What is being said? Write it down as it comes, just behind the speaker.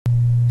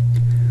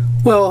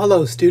Well,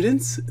 hello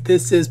students.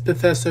 This is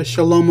Professor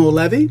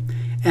Levy,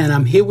 and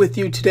I'm here with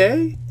you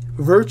today,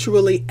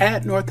 virtually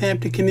at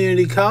Northampton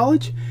Community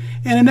College,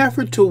 in an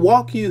effort to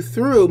walk you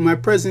through my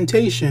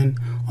presentation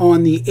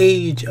on the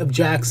age of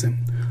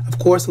Jackson. Of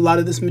course, a lot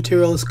of this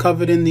material is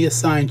covered in the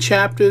assigned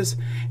chapters,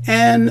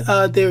 and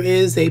there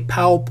is a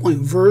PowerPoint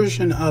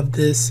version of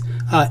this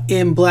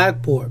in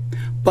Blackboard.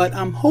 But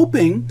I'm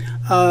hoping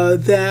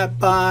that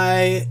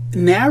by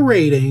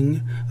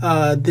narrating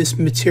this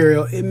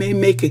material, it may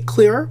make it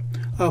clearer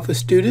for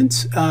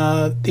students.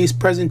 These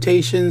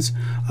presentations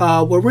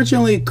were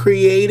originally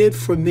created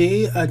for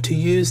me to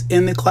use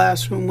in the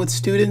classroom with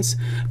students.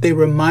 They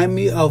remind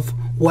me of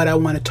what I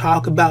want to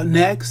talk about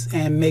next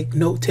and make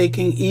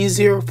note-taking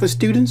easier for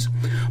students.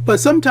 But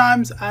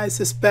sometimes I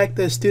suspect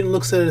that a student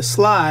looks at a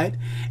slide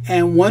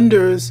and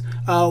wonders,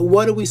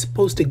 what are we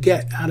supposed to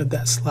get out of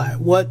that slide?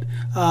 What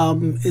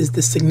is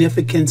the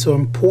significance or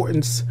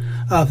importance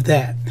of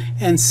that?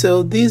 And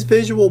so these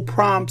visual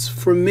prompts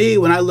for me,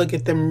 when I look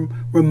at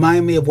them,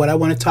 remind me of what I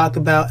want to talk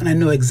about, and I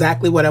know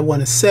exactly what I want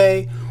to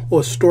say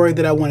or story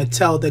that I want to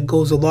tell that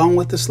goes along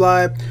with the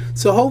slide.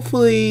 So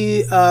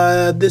hopefully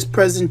this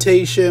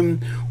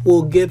presentation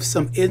will give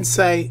some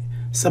insight,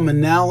 some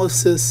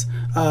analysis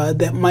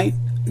that might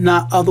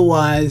not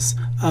otherwise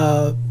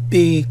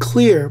be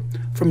clear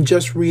from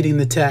just reading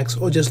the text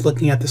or just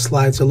looking at the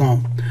slides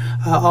alone.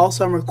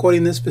 Also, I'm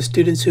recording this for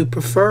students who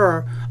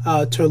prefer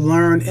to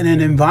learn in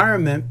an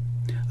environment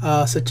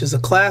such as a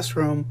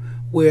classroom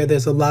where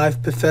there's a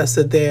live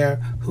professor there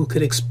who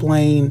could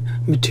explain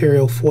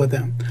material for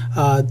them.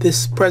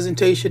 This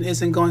presentation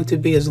isn't going to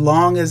be as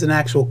long as an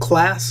actual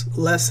class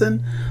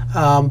lesson,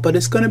 but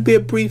it's going to be a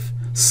brief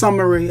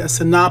summary, a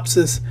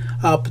synopsis,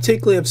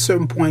 particularly of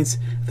certain points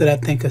that I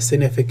think are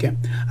significant.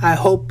 I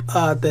hope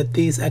that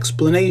these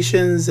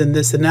explanations and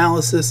this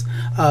analysis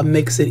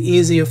makes it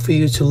easier for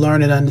you to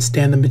learn and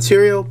understand the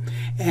material.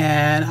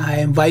 And I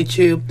invite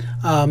you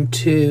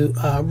to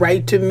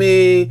write to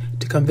me,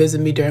 to come visit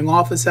me during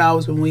office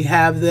hours when we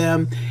have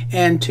them,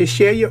 and to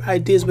share your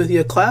ideas with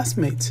your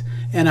classmates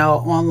in our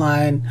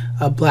online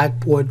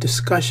Blackboard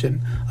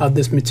discussion of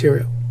this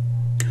material.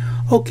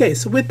 Okay,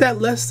 so with that,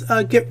 let's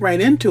get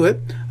right into it.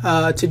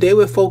 Today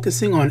we're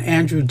focusing on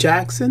Andrew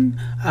Jackson,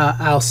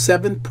 our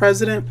 7th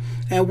president,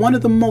 and one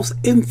of the most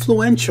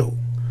influential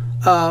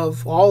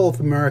of all of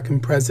American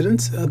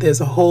presidents.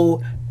 There's a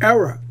whole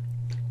era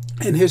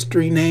in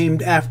history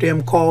named after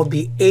him called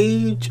the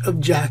Age of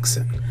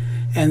Jackson.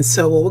 And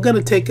so what we're going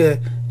to take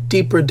a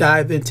deeper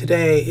dive in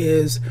today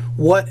is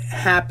what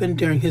happened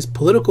during his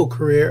political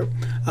career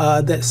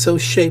that so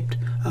shaped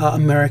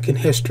American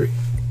history.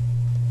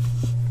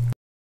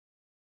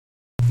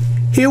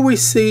 Here we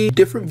see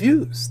different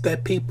views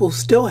that people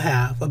still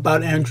have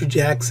about Andrew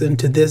Jackson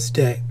to this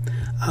day.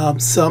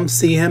 Some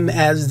see him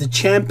as the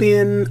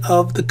champion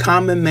of the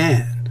common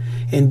man.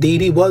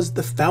 Indeed, he was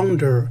the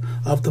founder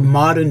of the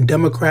modern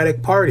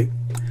Democratic Party.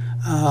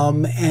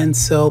 And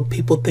so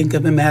people think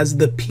of him as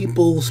the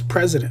people's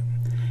president.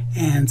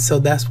 And so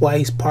that's why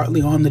he's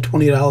partly on the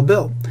 $20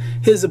 bill.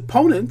 His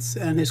opponents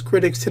and his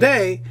critics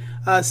today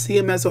see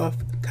him as a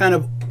kind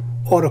of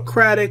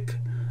autocratic,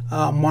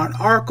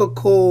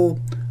 monarchical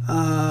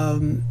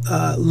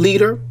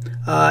leader,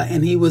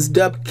 and he was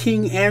dubbed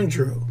King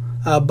Andrew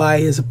by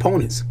his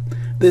opponents.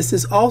 This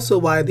is also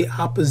why the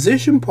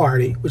opposition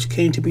party, which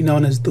came to be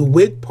known as the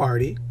Whig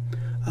Party,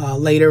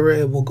 later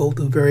it will go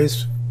through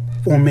various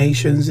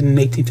formations in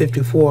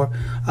 1854,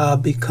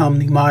 become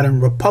the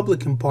modern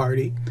Republican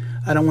Party.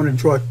 I don't want to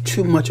draw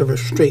too much of a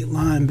straight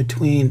line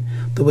between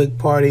the Whig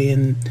Party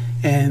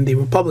and the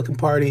Republican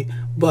Party,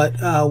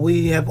 but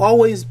we have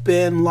always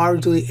been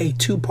largely a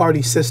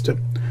two-party system,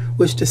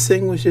 which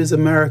distinguishes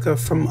America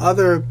from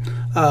other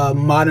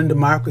modern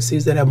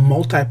democracies that have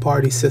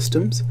multi-party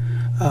systems.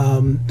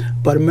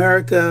 But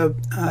America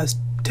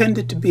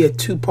tended to be a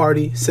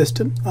two-party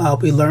system.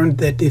 We learned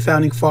that the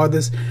Founding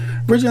Fathers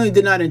originally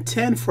did not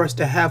intend for us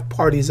to have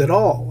parties at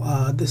all.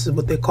 This is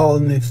what they call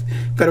in the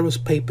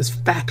Federalist Papers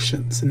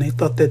factions, and they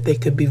thought that they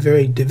could be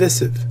very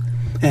divisive.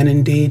 And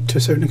indeed, to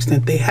a certain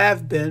extent, they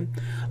have been.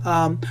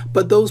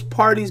 But those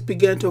parties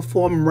began to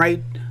form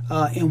right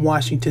in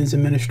Washington's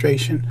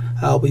administration.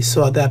 We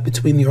saw that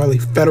between the early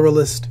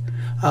Federalist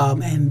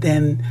and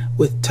then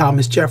with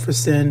Thomas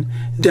Jefferson,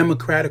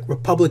 Democratic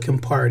Republican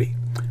Party.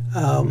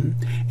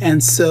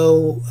 And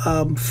so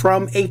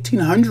from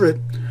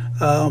 1800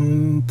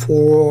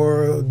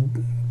 for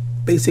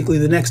basically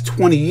the next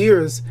 20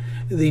 years,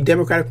 the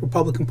Democratic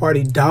Republican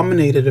Party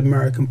dominated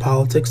American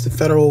politics. The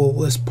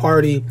Federalist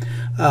Party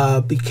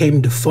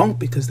became defunct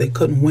because they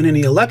couldn't win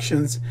any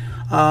elections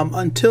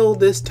until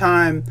this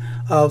time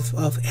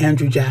of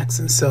Andrew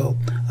Jackson. So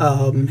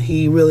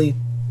he really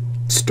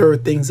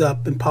stirred things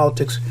up, and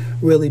politics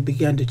really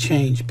began to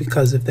change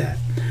because of that.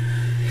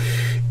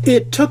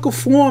 It took a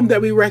form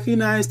that we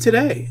recognize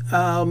today.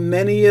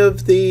 Many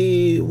of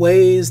the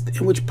ways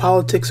in which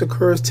politics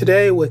occurs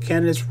today, where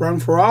candidates run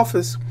for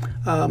office,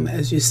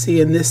 as you see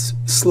in this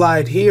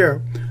slide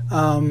here,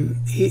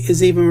 he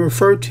is even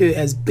referred to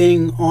as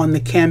being on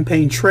the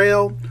campaign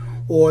trail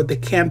or the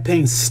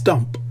campaign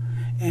stump.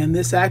 And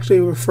this actually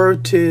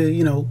referred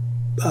to,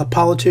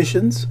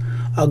 politicians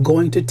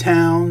going to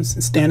towns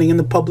and standing in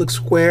the public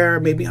square,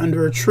 maybe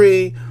under a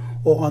tree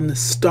or on the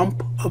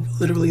stump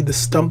of, literally the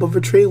stump of a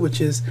tree, which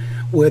is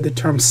where the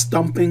term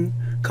stumping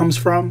comes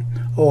from,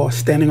 or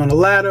standing on a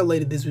ladder.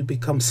 Later these would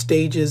become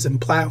stages and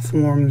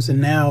platforms,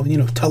 and now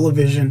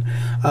television,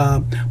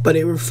 but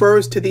it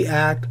refers to the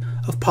act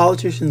of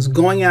politicians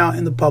going out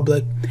in the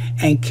public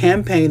and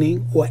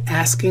campaigning or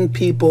asking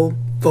people,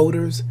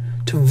 voters,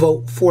 to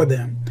vote for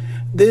them.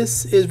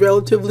 This is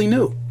relatively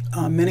new.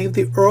 Many of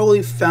the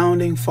early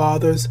founding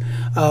fathers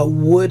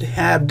would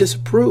have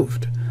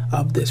disapproved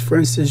of this. For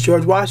instance,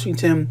 George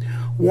Washington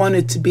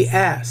wanted to be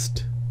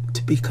asked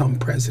to become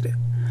president.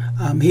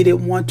 He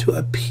didn't want to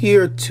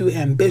appear too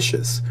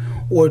ambitious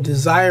or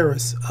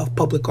desirous of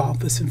public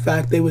office. In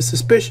fact, they were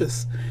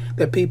suspicious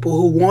that people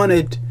who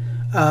wanted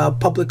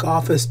public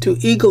office too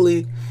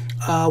eagerly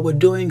were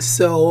doing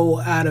so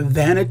out of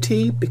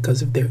vanity,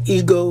 because of their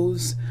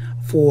egos,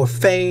 for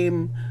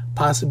fame,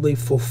 possibly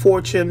for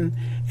fortune.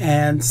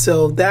 And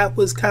so that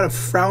was kind of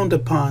frowned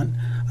upon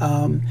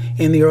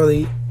in the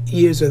early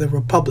years of the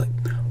Republic.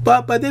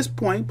 But by this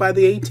point, by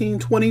the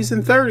 1820s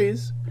and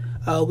 30s,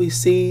 we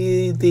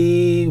see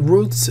the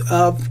roots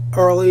of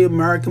early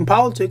American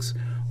politics,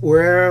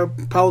 where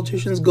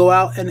politicians go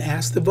out and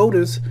ask the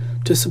voters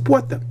to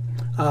support them,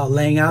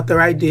 laying out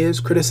their ideas,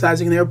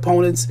 criticizing their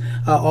opponents.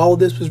 All of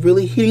this was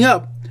really heating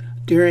up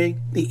during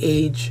the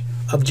age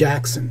of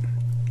Jackson.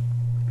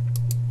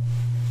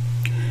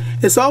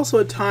 It's also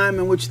a time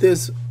in which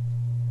there's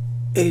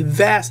a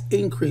vast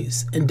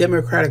increase in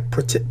democratic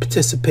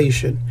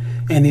participation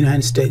in the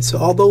United States. So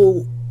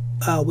although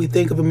we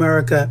think of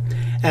America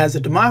as a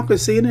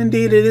democracy, and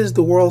indeed it is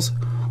the world's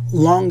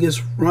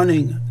longest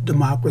running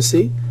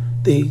democracy.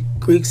 The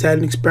Greeks had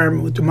an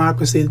experiment with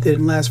democracy that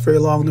didn't last very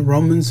long. The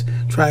Romans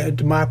tried a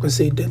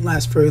democracy, it didn't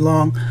last very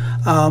long.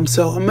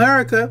 So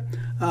America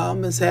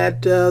has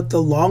had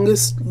the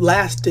longest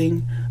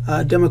lasting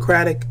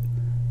democratic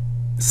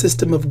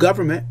system of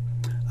government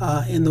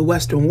in the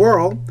Western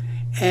world,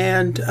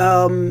 and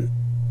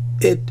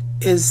it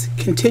has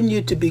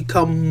continued to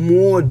become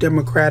more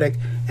democratic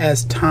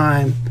as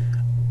time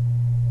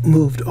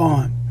moved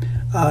on.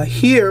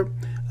 Here,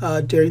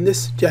 during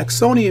this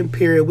Jacksonian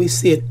period, we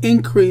see an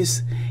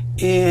increase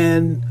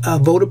in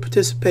voter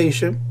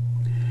participation,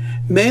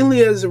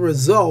 mainly as a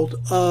result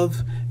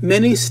of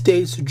many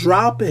states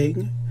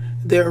dropping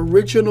their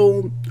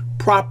original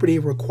property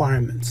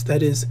requirements.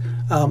 That is,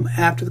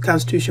 after the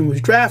Constitution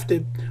was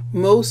drafted,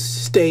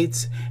 most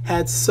states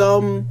had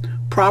some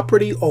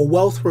property or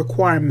wealth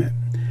requirement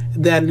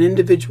that an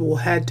individual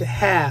had to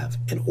have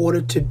in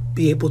order to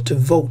be able to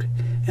vote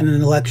in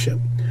an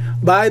election.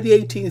 By the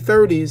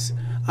 1830s,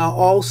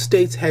 all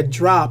states had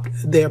dropped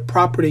their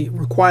property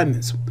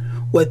requirements.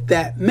 What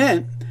that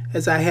meant,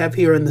 as I have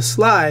here in the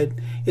slide,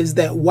 is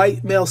that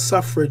white male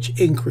suffrage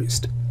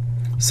increased,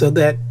 so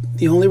that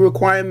the only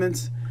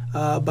requirements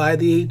by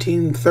the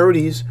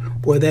 1830s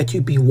were that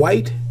you be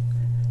white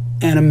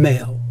and a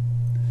male,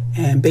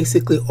 and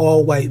basically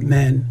all white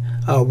men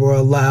were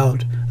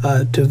allowed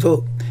to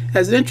vote.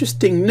 As an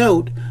interesting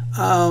note,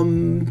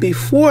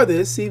 before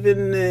this,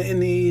 even in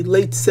the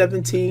late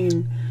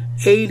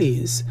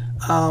 1780s,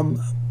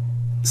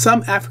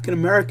 some African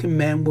American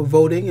men were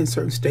voting in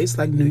certain states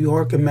like New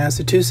York and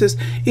Massachusetts.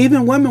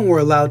 Even women were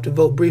allowed to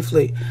vote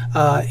briefly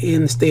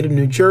in the state of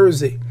New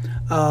Jersey.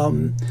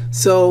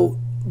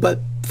 But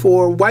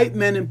for white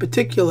men in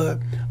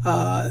particular,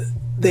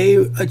 they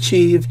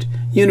achieved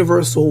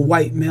universal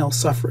white male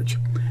suffrage,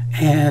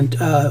 and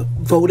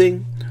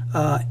voting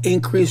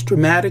increased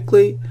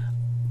dramatically.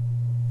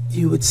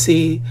 You would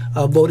see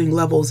voting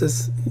levels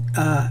as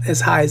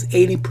high as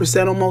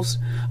 80% almost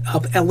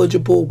of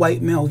eligible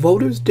white male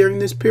voters during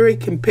this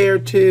period,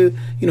 compared to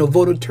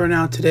voter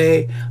turnout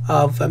today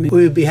of, we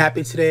would be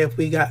happy today if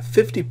we got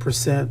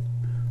 50%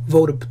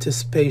 voter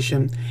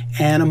participation.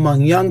 And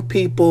among young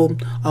people,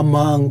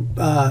 among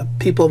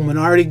people in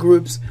minority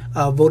groups,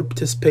 voter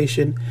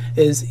participation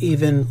is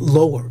even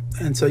lower.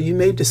 And so you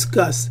may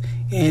discuss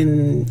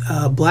in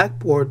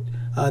Blackboard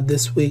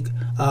this week,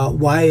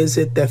 why is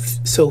it that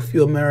so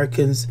few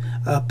Americans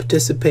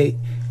participate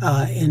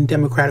in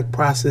democratic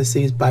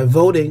processes by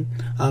voting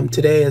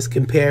today as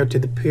compared to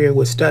the period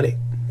we're studying?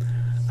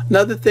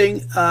 Another thing,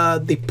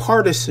 the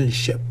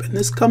partisanship, and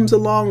this comes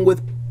along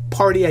with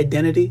party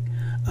identity,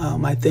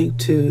 I think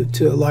to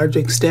a large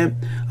extent,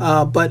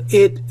 but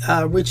it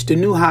reached a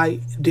new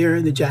height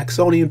during the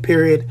Jacksonian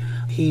period.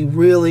 He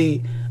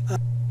really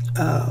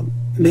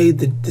made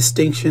the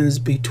distinctions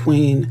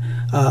between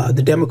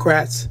the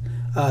Democrats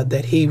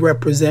that he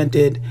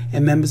represented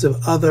and members of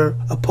other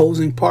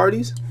opposing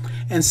parties.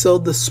 And so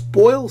the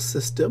spoil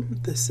system,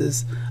 this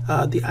is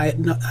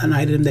an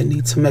item that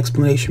needs some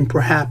explanation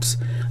perhaps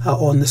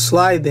on the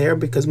slide there,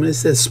 because when it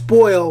says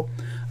spoil,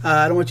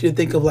 I don't want you to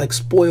think of like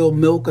spoiled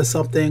milk or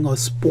something, or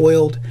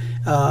spoiled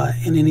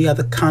in any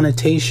other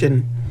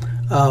connotation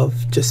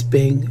of just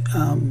being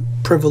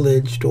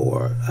privileged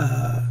or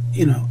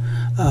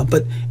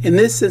But in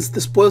this sense,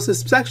 the spoils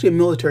system is actually a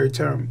military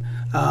term.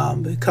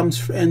 It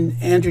comes, and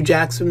Andrew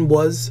Jackson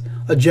was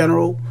a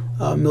general,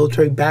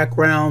 military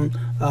background,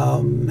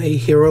 a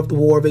hero of the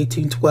War of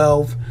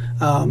 1812.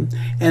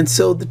 And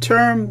so the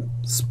term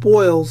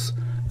spoils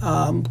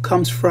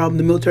comes from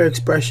the military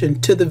expression,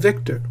 to the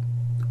victor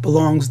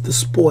belongs the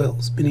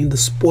spoils, meaning the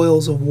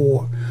spoils of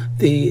war,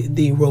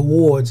 the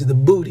rewards, the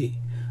booty,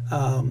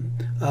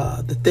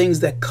 the things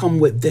that come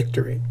with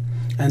victory.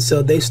 And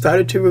so they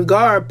started to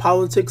regard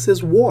politics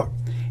as war.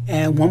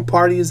 And one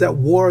party is at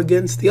war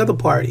against the other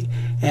party.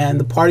 And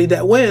the party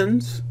that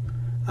wins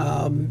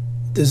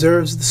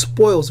deserves the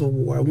spoils of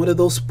war. And what are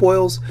those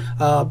spoils?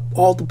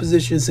 All the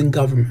positions in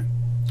government.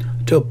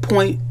 To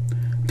appoint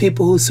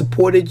people who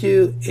supported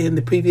you in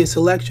the previous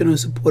election, who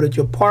supported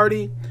your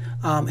party,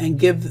 and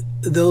give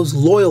those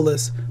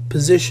loyalists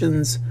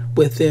positions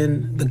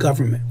within the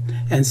government.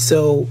 And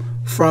so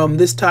from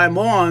this time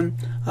on,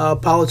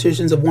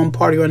 politicians of one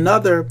party or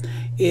another,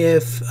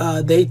 if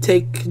they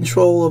take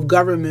control of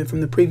government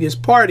from the previous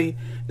party,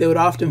 they would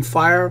often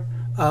fire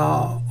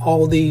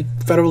all the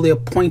federally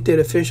appointed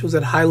officials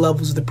at high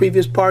levels of the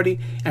previous party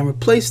and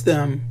replace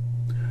them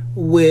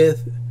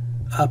with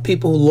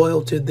people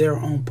loyal to their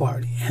own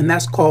party. And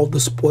that's called the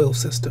spoil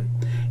system.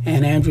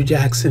 And Andrew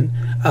Jackson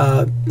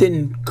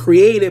didn't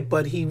create it,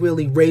 but he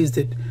really raised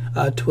it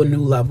to a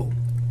new level.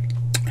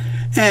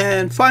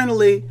 And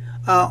finally,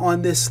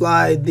 on this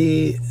slide,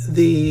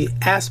 the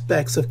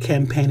aspects of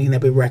campaigning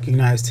that we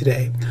recognize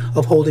today,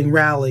 of holding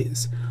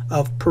rallies,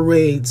 of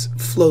parades,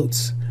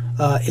 floats,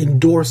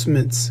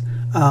 endorsements,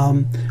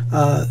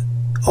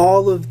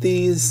 all of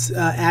these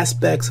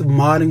aspects of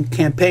modern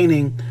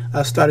campaigning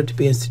started to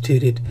be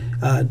instituted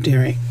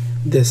during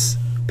this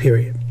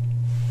period.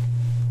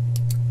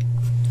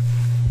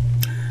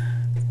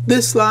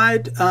 This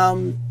slide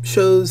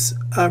shows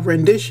a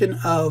rendition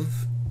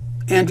of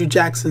Andrew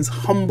Jackson's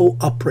humble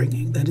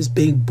upbringing, that is,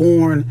 being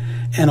born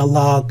in a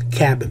log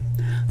cabin.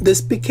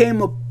 This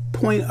became a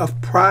point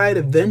of pride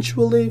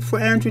eventually for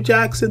Andrew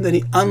Jackson, that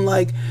he,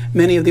 unlike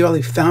many of the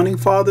early founding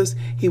fathers,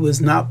 he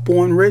was not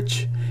born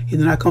rich. He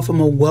did not come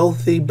from a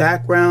wealthy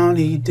background.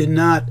 He did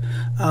not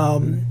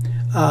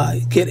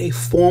get a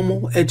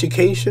formal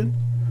education.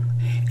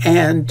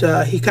 And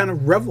he kind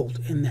of reveled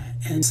in that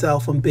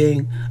himself, on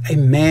being a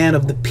man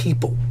of the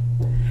people.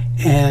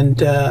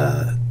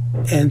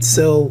 And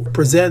so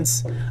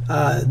presents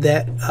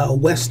that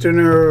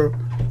Westerner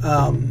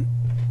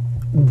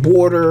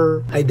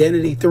border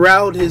identity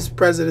throughout his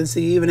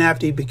presidency, even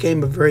after he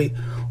became a very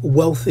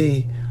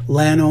wealthy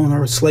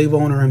landowner, slave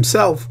owner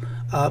himself.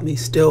 He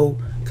still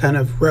kind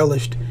of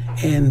relished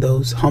in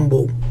those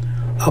humble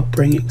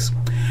upbringings.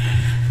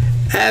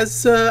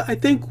 As I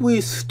think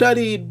we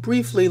studied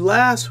briefly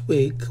last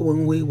week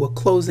when we were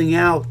closing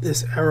out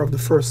this era of the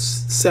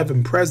first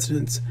 7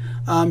 presidents,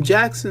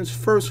 Jackson's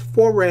first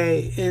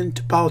foray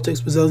into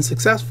politics was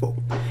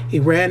unsuccessful. He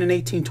ran in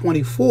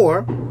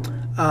 1824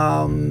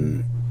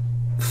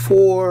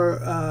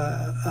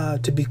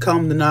 to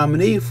become the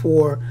nominee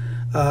for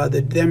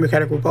the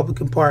Democratic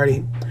Republican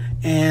Party.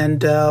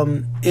 And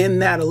in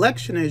that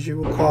election, as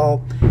you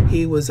recall,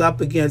 he was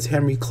up against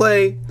Henry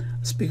Clay,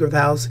 Speaker of the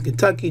House in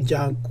Kentucky,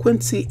 John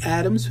Quincy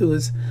Adams, who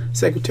was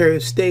Secretary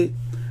of State,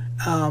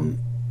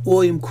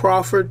 William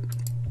Crawford.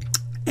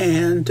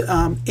 And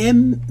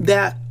in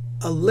that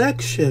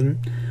election,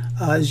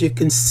 as you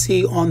can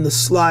see on the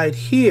slide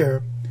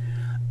here,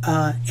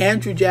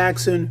 Andrew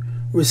Jackson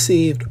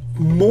received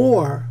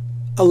more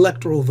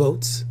electoral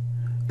votes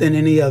than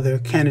any other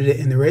candidate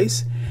in the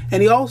race,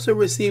 and he also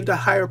received a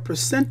higher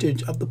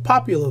percentage of the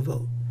popular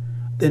vote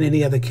than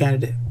any other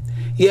candidate.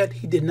 Yet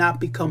he did not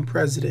become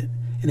president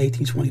in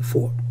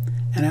 1824.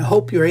 And I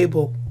hope you're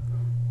able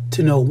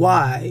to know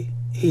why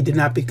he did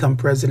not become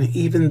president,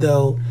 even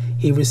though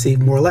he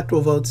received more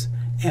electoral votes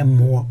and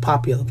more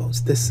popular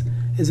votes. This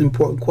is an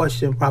important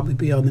question, probably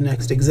be on the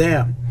next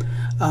exam.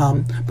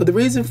 But the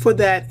reason for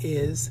that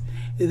is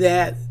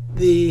that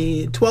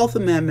the 12th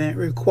Amendment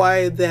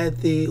required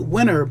that the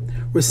winner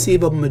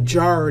receive a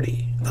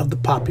majority of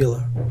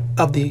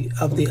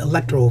the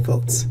electoral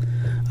votes.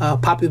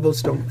 Popular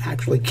votes don't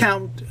actually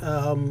count,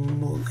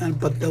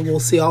 but we'll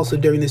see also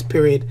during this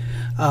period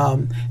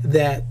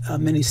that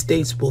many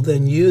states will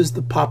then use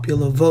the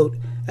popular vote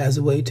as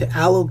a way to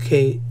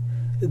allocate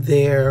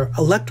their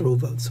electoral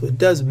votes. So it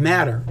does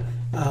matter,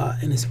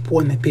 and it's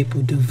important that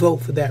people do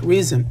vote for that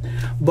reason.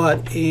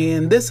 But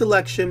in this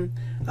election,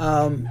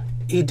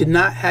 he did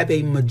not have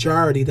a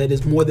majority that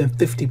is more than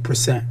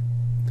 50%.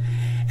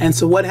 And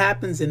so what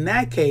happens in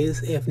that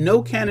case, if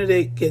no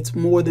candidate gets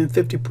more than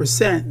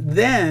 50%,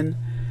 then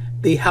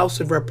the House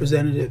of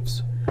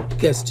Representatives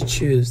gets to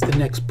choose the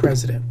next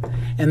president.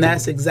 And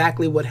that's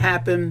exactly what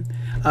happened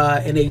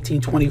in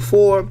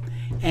 1824.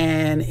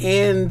 And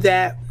in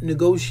that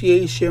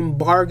negotiation,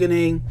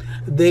 bargaining,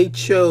 they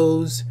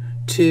chose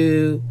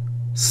to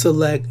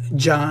select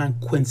John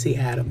Quincy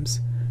Adams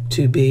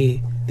to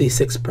be the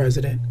 6th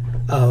president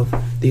of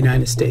the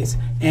United States.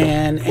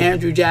 And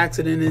Andrew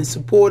Jackson and his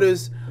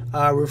supporters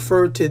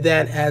referred to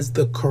that as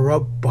the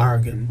corrupt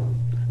bargain.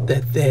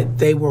 that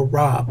they were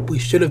robbed. We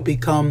should have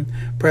become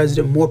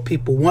president. More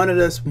people wanted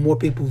us, more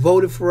people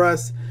voted for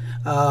us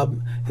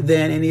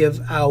than any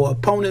of our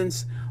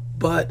opponents,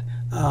 but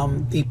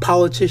the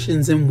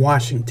politicians in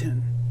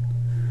Washington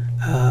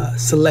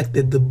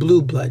selected the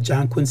blue blood,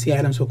 John Quincy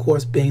Adams, of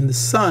course, being the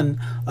son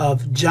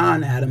of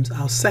John Adams,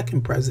 our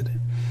second president.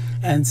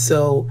 And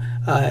so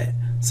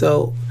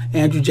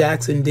Andrew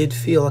Jackson did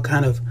feel a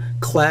kind of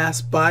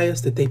class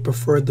bias, that they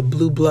preferred the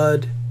blue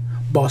blood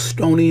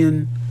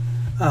Bostonian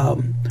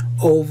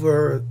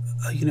over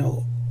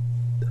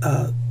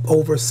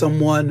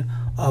someone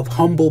of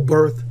humble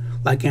birth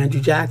like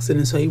Andrew Jackson.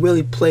 And so he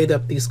really played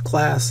up these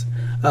class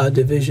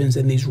divisions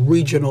and these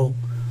regional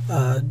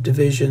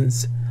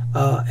divisions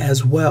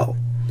as well.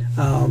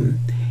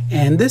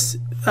 And this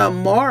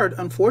marred,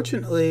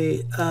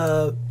 unfortunately,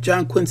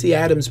 John Quincy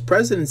Adams'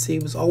 presidency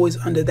was always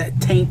under that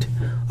taint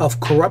of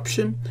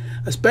corruption,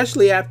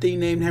 especially after he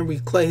named Henry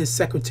Clay his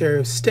Secretary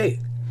of State.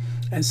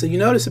 And so you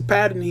notice a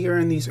pattern here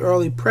in these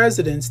early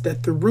presidents,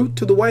 that the route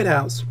to the White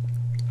House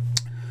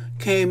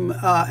came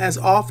as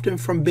often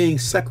from being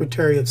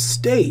Secretary of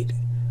State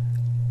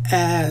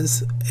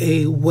as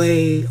a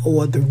way,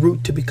 or the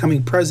route to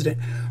becoming president,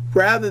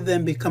 rather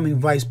than becoming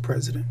vice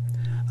president.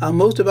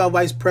 Most of our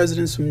vice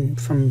presidents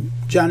from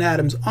John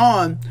Adams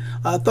on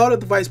thought of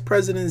the vice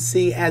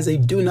presidency as a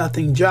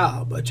do-nothing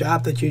job, a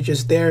job that you're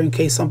just there in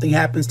case something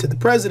happens to the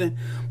president.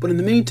 But in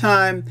the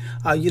meantime,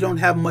 you don't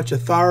have much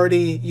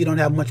authority, you don't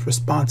have much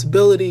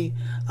responsibility,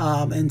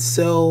 and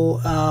so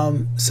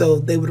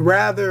they would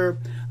rather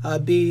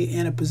be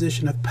in a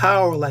position of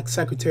power like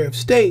Secretary of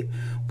State,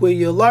 where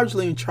you're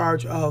largely in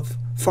charge of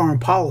foreign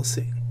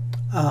policy.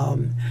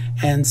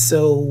 And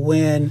so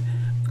when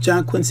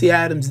John Quincy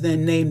Adams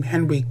then named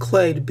Henry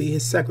Clay to be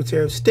his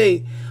Secretary of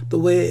State, the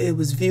way it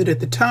was viewed at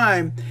the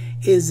time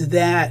is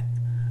that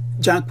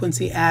John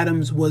Quincy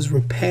Adams was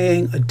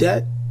repaying a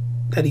debt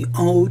that he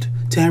owed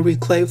to Henry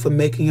Clay for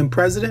making him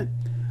president,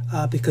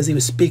 because he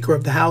was Speaker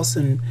of the House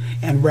and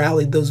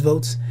rallied those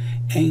votes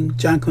in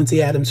John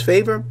Quincy Adams'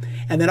 favor.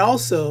 And then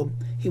also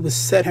he was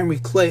set Henry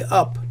Clay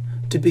up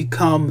to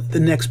become the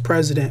next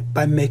president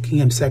by making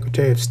him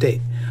Secretary of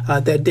State.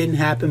 That didn't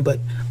happen, but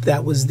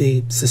that was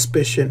the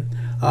suspicion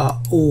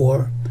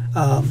or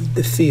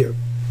the fear.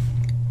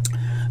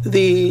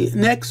 The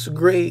next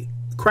great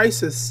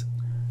crisis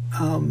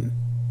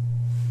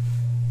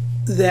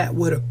that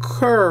would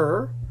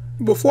occur,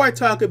 before I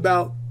talk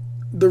about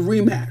the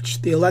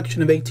rematch, the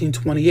election of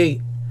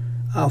 1828,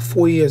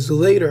 4 years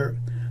later,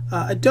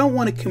 I don't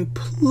want to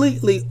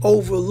completely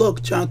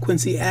overlook John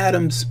Quincy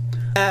Adams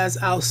as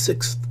our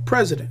sixth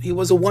president. He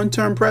was a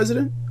one-term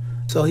president,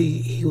 so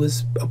he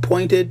was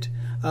appointed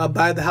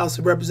by the House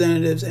of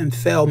Representatives and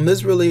fell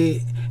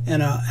miserably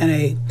in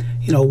a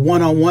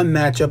one-on-one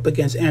matchup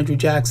against Andrew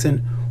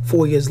Jackson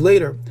 4 years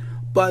later.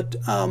 But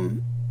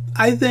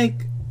I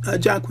think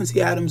John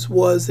Quincy Adams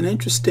was an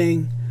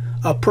interesting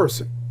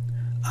person.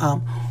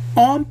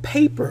 On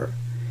paper,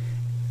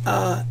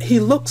 he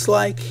looks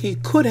like he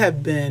could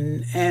have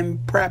been,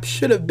 and perhaps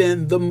should have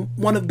been,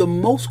 one of the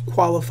most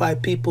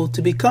qualified people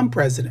to become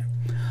president.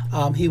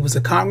 He was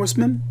a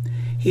congressman.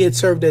 He had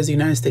served as a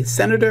United States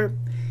Senator.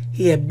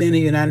 He had been a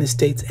United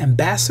States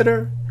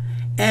ambassador,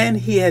 and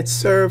he had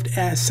served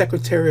as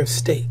Secretary of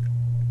State.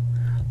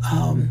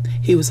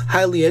 He was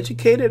highly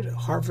educated,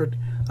 Harvard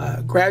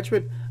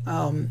graduate,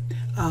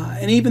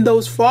 and even though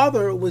his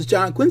father was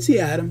John Quincy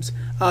Adams,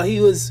 he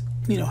was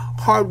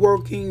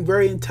hardworking,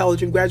 very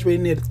intelligent,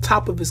 graduating near the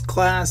top of his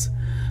class.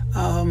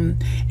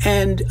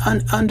 And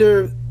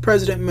under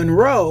President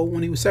Monroe,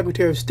 when he was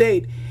Secretary of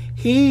State,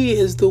 he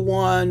is the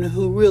one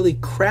who really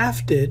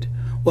crafted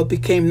what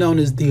became known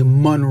as the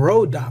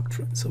Monroe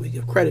Doctrine. So we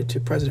give credit to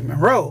President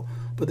Monroe,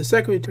 but the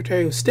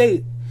Secretary of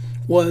State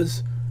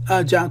was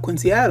John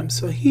Quincy Adams.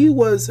 So he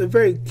was a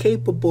very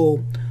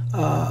capable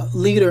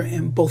leader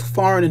in both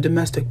foreign and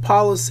domestic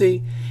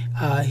policy.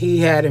 He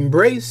had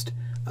embraced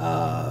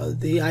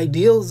the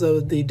ideals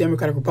of the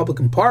Democratic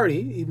Republican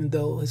Party, even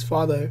though his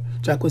father,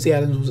 John Quincy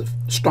Adams, was a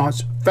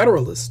staunch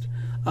Federalist.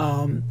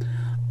 And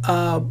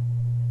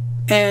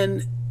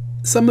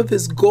some of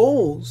his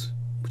goals,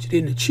 which he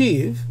didn't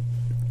achieve,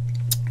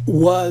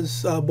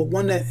 was, but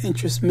one that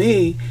interests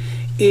me,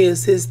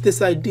 is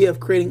this idea of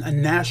creating a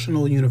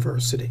national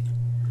university.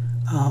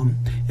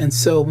 And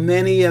so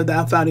many of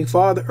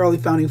the early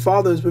founding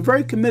fathers were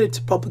very committed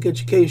to public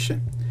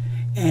education.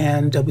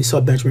 And we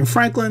saw Benjamin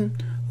Franklin,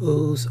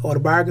 whose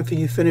autobiography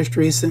you finished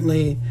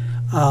recently,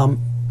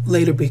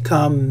 later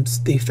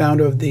becomes the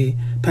founder of the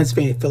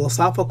Pennsylvania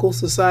Philosophical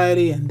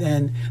Society and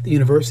then the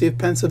University of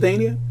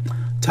Pennsylvania.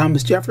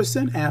 Thomas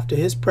Jefferson, after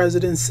his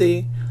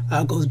presidency,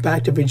 goes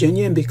back to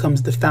Virginia and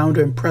becomes the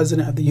founder and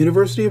president of the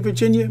University of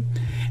Virginia.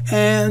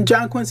 And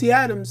John Quincy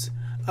Adams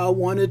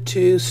wanted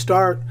to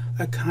start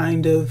a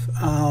kind of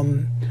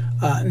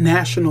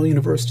national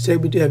university. Today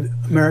we do have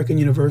American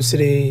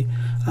University,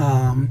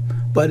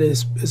 but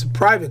it's a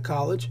private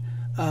college.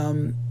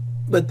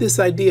 But this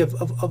idea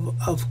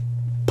of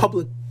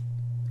public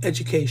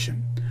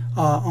education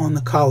on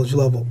the college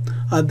level,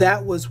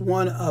 that was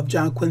one of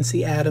John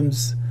Quincy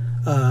Adams'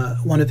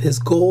 one of his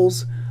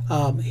goals.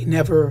 He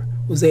never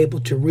was able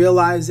to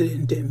realize it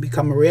and didn't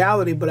become a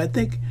reality, but I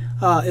think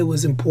it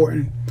was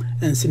important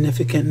and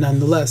significant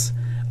nonetheless.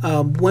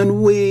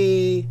 When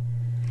we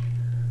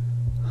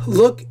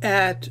look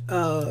at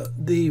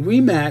the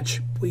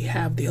rematch, we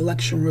have the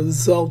election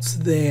results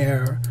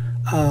there.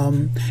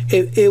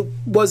 It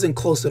wasn't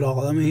close at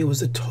all. I mean, it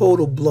was a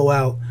total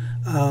blowout.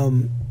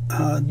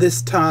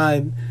 This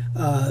time,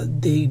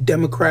 the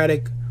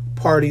Democratic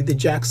Party, the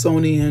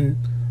Jacksonian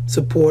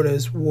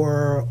supporters,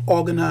 were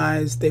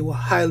organized. They were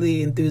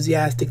highly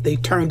enthusiastic. They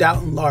turned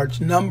out in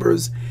large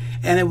numbers,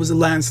 and it was a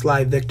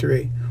landslide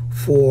victory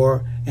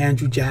for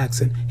Andrew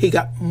Jackson. He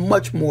got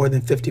much more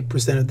than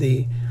 50% of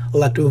the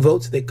electoral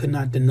votes. They could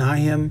not deny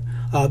him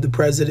the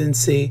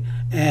presidency,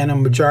 and a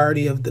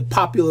majority of the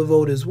popular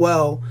vote as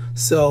well.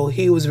 So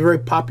he was a very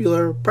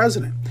popular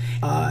president.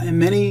 In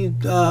many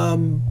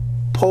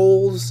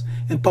polls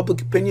and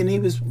public opinion, he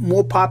was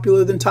more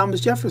popular than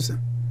Thomas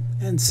Jefferson.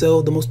 And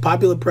so the most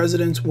popular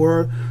presidents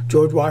were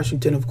George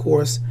Washington, of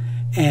course,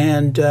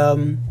 and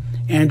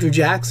Andrew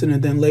Jackson,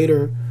 and then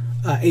later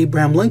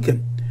Abraham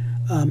Lincoln.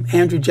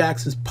 Andrew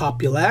Jackson's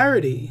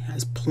popularity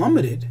has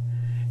plummeted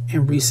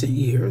in recent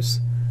years,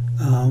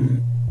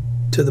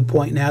 to the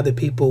point now that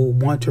people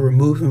want to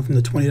remove him from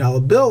the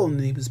 $20 bill, and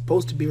he was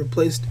supposed to be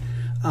replaced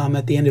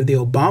at the end of the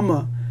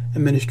Obama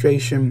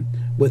administration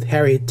with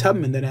Harriet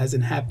Tubman. That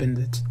hasn't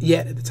happened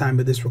yet at the time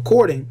of this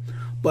recording,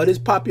 but his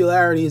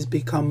popularity has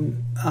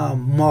become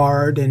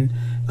marred, and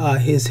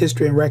his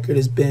history and record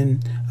has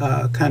been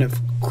kind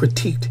of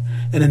critiqued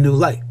in a new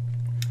light.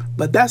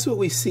 But that's what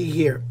we see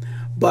here.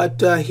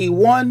 But he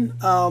won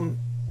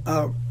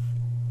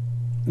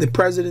the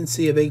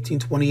presidency of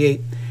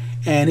 1828,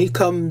 and he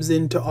comes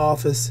into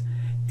office,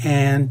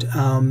 and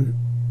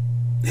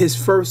his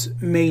first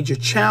major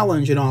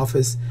challenge in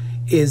office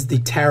is the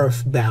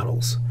tariff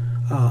battles,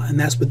 and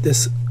that's what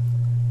this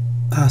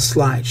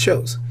slide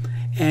shows.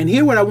 And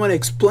here what I want to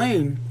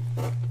explain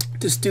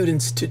to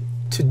students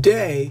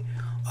today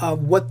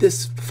what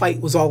this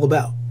fight was all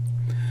about.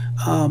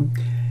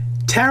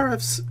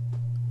 Tariffs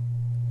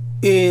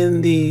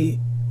in the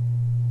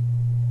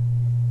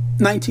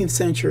 19th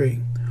century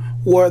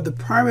were the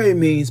primary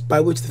means by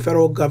which the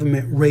federal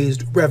government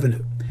raised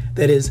revenue.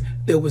 That is,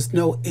 there was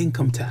no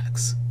income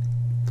tax.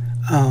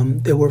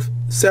 There were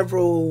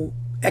several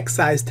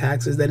excise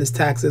taxes, that is,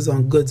 taxes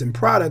on goods and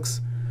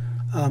products,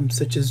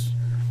 such as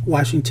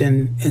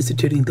Washington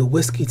instituting the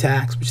whiskey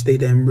tax, which they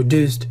then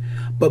reduced.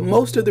 But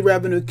most of the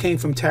revenue came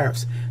from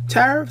tariffs.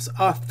 Tariffs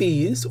are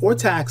fees or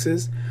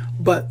taxes,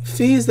 but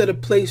fees that are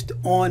placed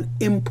on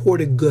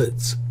imported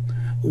goods.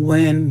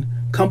 When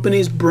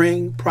companies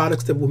bring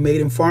products that were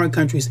made in foreign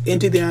countries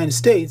into the United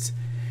States,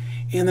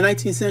 in the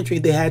 19th century,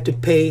 they had to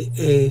pay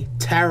a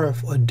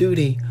tariff or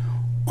duty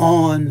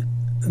on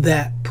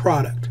that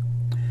product.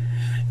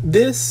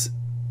 This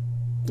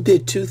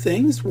did two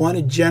things. One,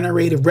 it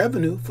generated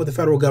revenue for the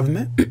federal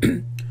government,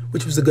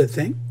 which was a good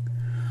thing.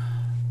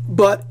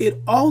 But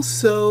it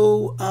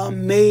also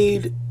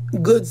made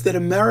goods that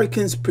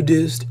Americans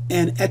produced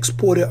and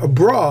exported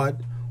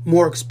abroad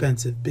more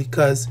expensive,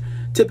 because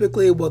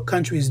typically what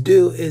countries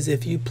do is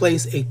if you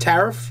place a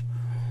tariff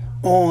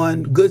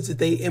on goods that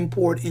they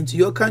import into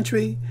your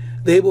country,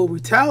 they will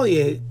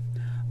retaliate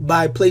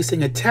by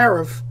placing a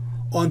tariff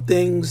on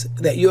things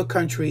that your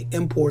country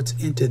imports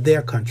into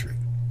their country.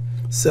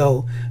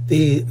 So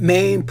the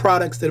main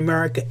products that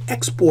America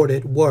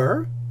exported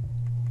were,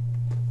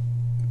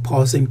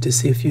 pausing to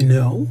see if you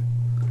know,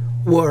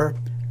 were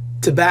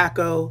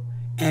tobacco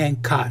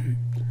and cotton.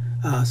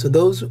 So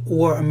those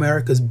were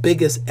America's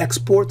biggest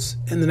exports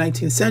in the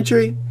 19th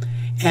century,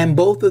 and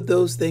both of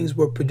those things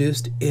were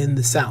produced in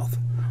the South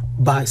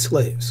by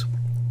slaves.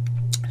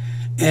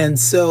 And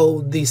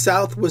so the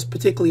South was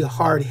particularly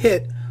hard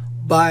hit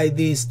by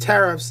these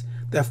tariffs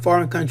that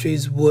foreign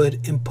countries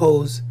would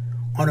impose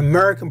on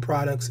American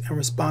products in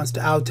response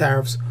to our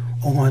tariffs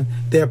on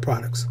their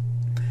products.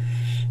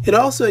 It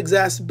also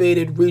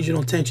exacerbated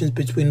regional tensions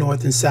between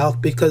North and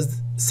South,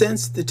 because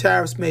since the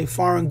tariffs made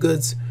foreign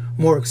goods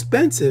more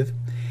expensive,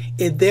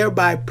 it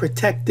thereby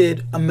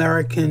protected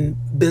American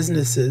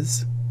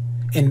businesses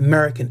and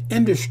American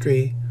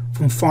industry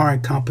from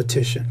foreign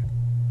competition.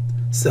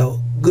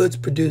 So goods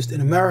produced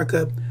in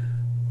America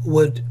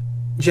would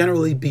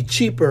generally be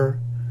cheaper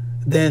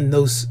than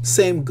those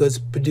same goods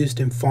produced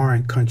in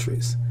foreign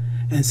countries.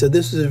 And so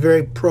this was a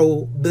very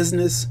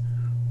pro-business,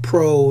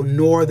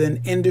 pro-northern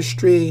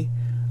industry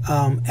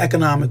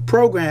economic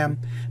program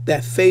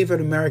that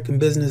favored American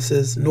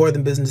businesses,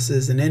 northern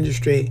businesses and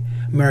industry,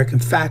 American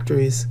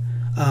factories,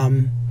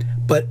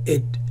 but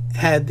it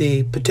had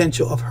the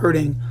potential of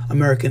hurting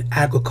American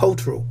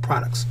agricultural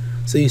products.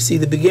 So you see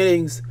the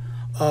beginnings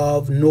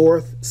of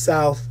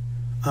North-South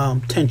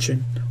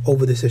tension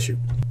over this issue.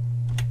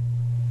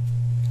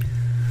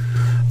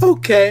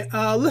 Okay,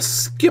 let's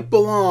skip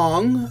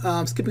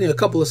along. Skipping a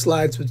couple of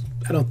slides, which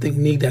I don't think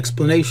need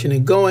explanation,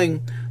 and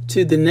going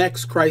to the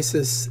next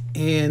crisis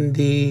in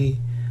the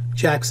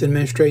Jackson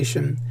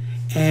administration,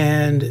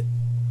 and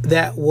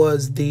that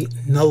was the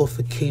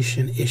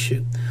nullification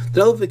issue. the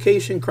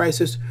nullification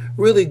crisis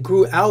really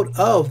grew out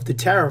of the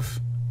tariff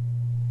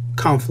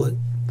conflict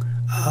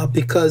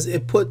because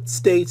it put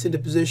states in the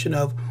position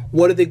of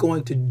what are they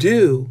going to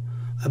do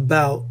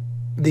about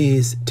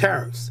these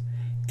tariffs.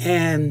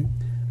 And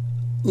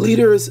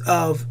leaders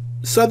of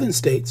southern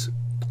states,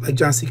 like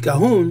John C.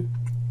 Calhoun,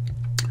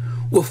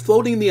 were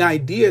floating the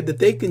idea that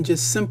they can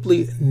just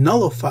simply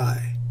nullify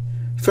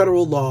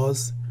federal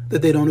laws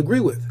that they don't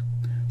agree with.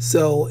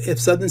 So if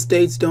southern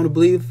states don't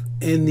believe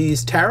in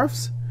these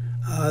tariffs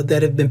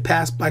that have been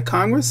passed by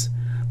Congress,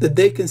 that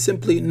they can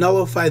simply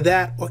nullify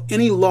that or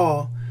any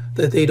law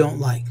that they don't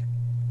like.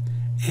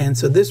 And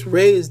so this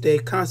raised a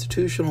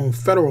constitutional and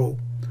federal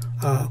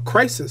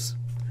crisis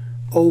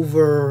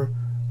over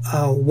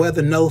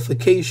whether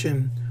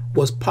nullification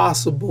was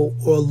possible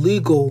or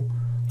legal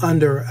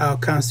under our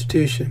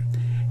Constitution.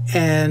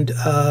 And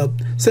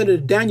Senator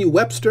Daniel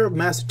Webster of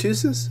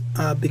Massachusetts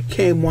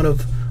became one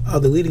of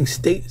the leading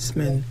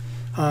statesmen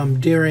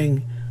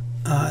during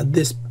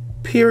this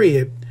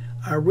period,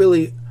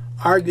 really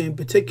arguing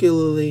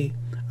particularly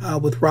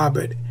with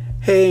Robert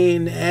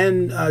Hayne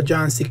and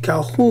John C.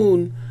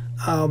 Calhoun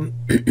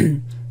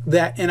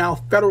that in our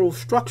federal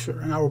structure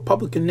and our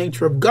Republican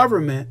nature of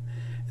government,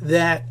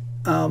 that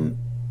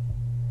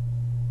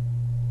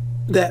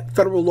that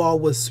federal law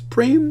was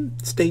supreme.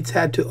 States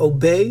had to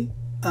obey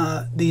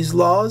these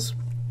laws.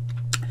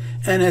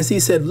 And as he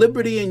said,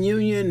 liberty and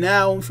union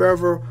now and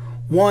forever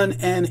one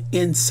and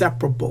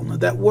inseparable. Now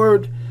that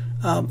word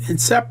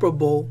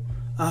inseparable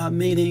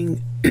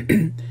meaning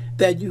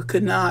that you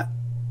could not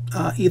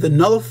either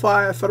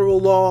nullify a federal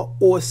law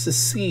or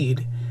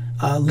secede,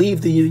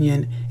 leave the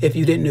union if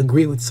you didn't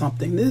agree with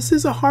something. This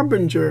is a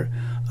harbinger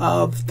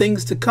of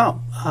things to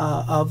come,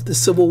 of the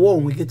Civil War.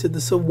 When we get to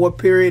the Civil War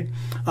period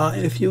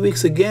in a few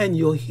weeks, again,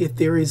 you'll hear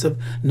theories of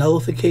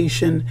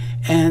nullification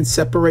and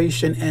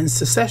separation and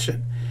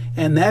secession.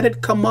 And that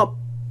had come up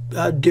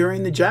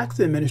during the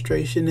Jackson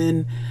administration,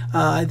 and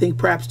I think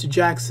perhaps to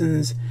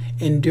Jackson's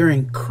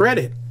enduring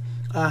credit,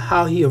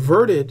 how he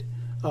averted,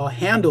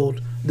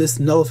 handled this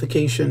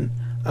nullification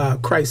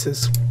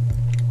crisis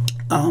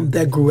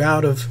that grew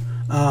out of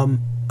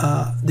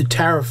the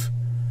tariff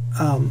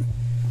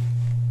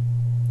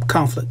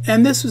conflict.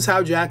 And this was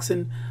how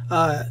Jackson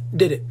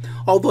did it.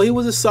 Although he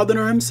was a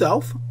Southerner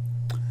himself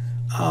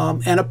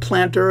and a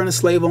planter and a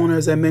slave owner,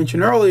 as I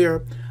mentioned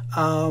earlier,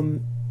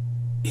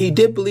 he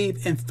did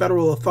believe in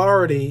federal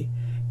authority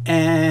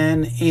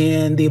and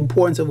in the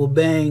importance of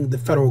obeying the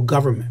federal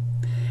government.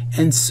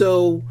 And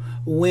so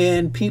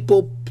when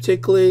people,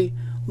 particularly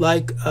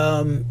like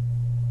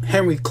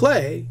Henry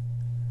Clay,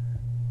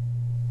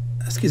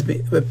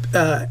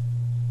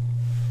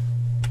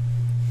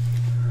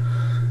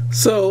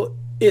 so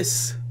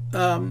it's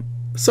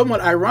somewhat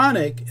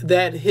ironic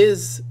that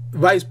his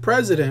vice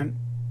president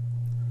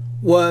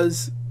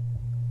was,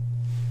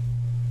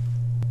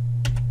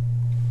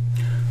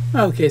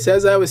 okay, so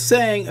as I was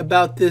saying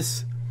about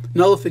this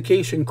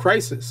nullification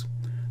crisis,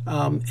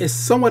 it's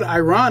somewhat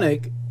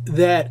ironic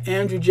that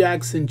Andrew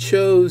Jackson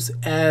chose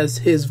as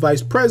his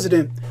vice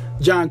president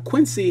John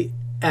Quincy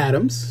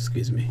Adams.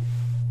 Excuse me,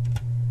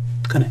 I'm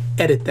gonna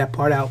edit that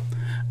part out.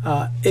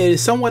 It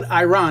is somewhat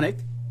ironic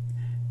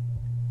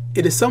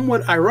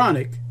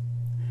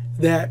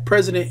that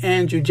President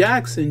Andrew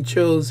Jackson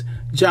chose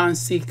John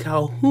C.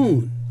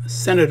 Calhoun, a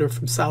senator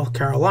from South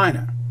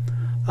Carolina,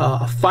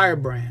 a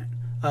firebrand,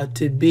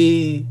 to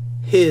be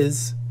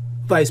his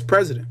vice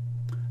president,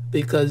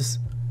 because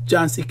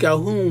John C.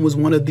 Calhoun was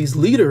one of these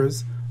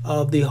leaders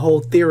of the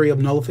whole theory of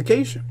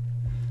nullification,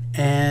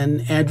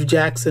 and Andrew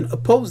Jackson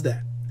opposed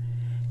that.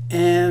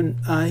 And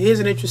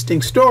here's an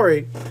interesting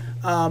story,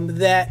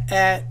 that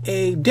at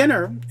a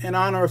dinner in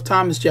honor of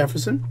Thomas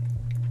Jefferson,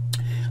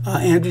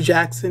 Andrew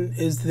Jackson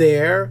is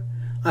there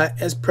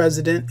as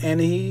president,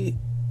 and he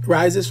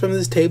rises from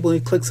his table,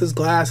 he clicks his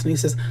glass, and he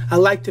says, "I'd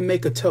like to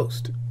make a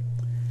toast."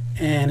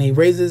 And he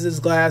raises his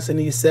glass and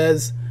he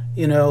says,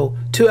 you know,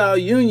 "To our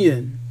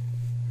Union,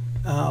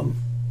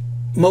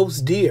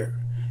 most dear."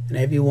 And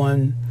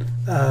everyone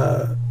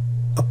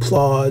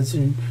applauds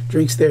and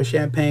drinks their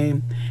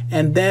champagne.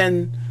 And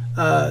then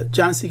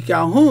John C.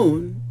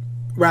 Calhoun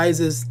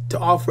rises to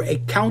offer a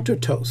counter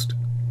toast.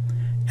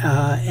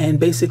 And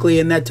basically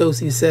in that toast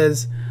he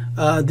says,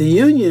 "The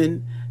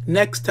Union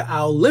next to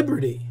our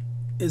liberty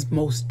is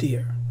most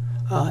dear,"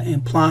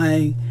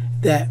 implying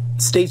that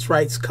states'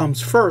 rights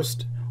comes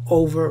first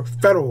over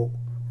federal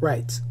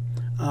rights.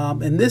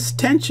 And this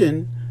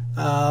tension,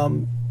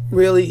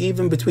 really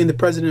even between the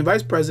president and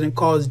vice president,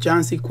 caused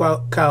John C.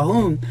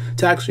 Calhoun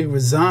to actually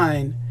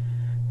resign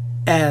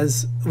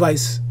as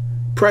vice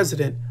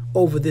president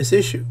over this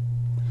issue.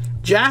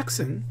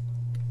 Jackson,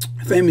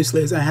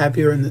 famously, as I have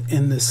here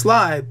in the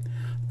slide,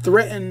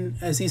 threatened,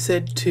 as he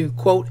said, to,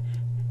 quote,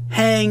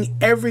 "hang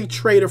every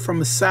traitor from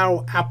a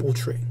sour apple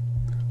tree."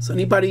 So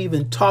anybody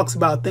even thinks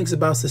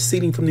about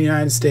seceding from the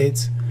United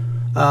States,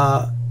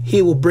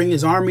 he will bring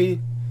his army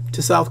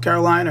to South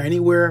Carolina or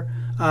anywhere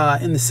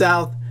in the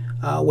South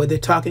where they're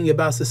talking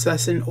about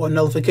secession or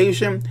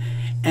nullification,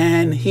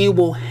 and he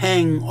will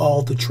hang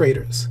all the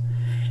traitors.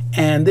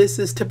 And this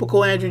is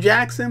typical Andrew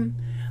Jackson.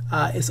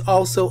 It's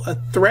also a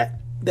threat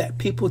that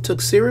people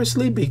took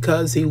seriously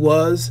because he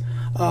was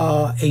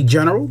a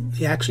general.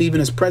 He actually,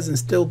 even as president,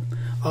 still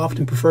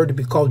often preferred to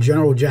be called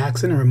General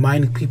Jackson, and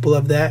reminding people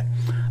of that.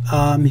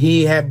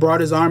 He had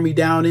brought his army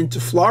down into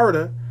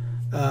Florida,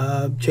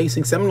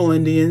 chasing Seminole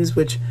Indians,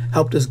 which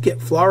helped us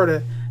get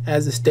Florida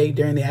as a state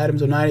during the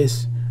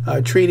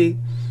Adams-Oneida Treaty.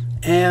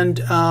 And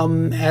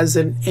as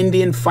an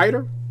Indian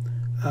fighter,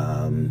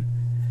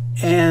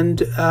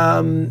 and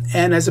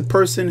as a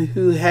person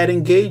who had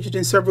engaged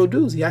in several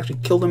duels. He actually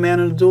killed a man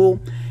in a duel,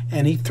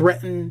 and he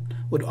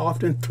would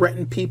often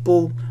threaten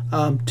people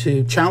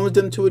to challenge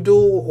them to a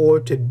duel or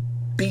to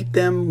beat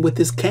them with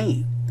his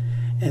cane.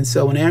 And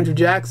so when Andrew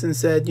Jackson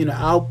said,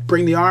 I'll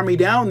bring the army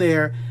down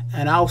there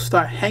and I'll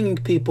start hanging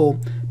people,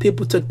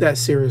 people took that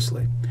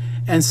seriously.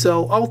 And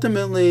so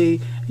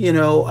ultimately,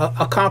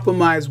 a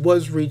compromise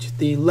was reached.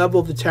 The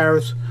level of the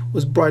tariffs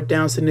was brought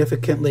down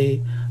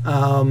significantly,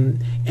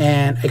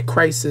 and a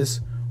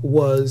crisis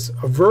was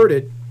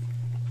averted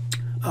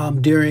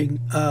during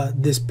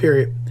this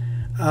period.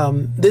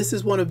 This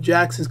is one of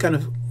Jackson's kind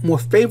of more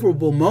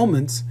favorable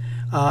moments,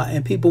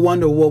 and people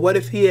wonder, well, what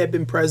if he had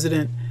been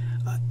president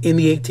in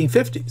the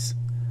 1850s?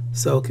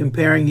 So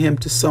comparing him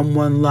to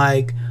someone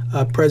like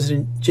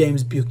President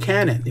James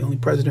Buchanan, the only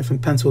president from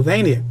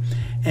Pennsylvania.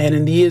 And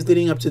in the years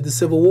leading up to the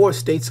Civil War,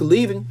 states are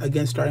leaving,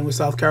 again starting with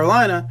South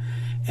Carolina,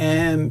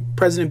 and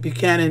President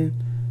Buchanan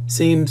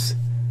seems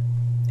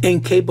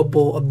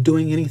incapable of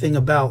doing anything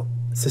about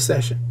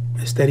secession.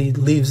 Instead, he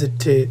leaves it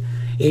to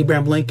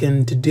Abraham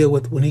Lincoln to deal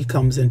with when he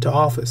comes into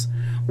office.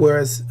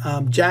 Whereas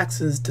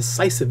Jackson's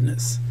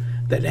decisiveness,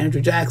 that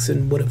Andrew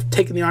Jackson would have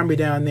taken the army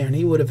down there and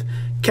he would have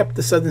kept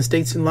the southern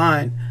states in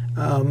line.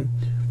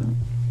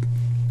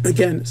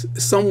 Again,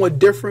 somewhat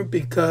different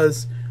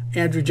because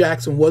Andrew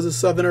Jackson was a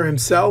Southerner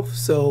himself,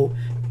 so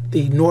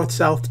the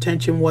North-South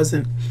tension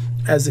wasn't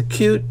as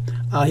acute.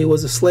 He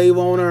was a slave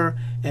owner,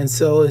 and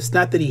so it's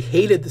not that he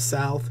hated the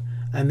South,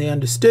 and they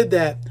understood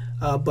that,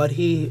 but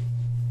he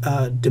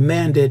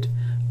demanded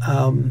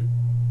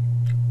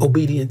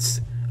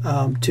obedience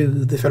to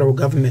the federal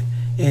government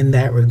in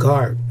that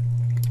regard.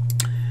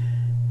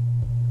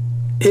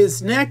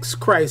 His next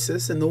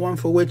crisis, and the one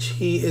for which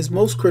he is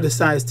most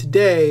criticized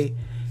today,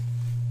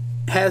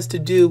 has to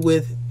do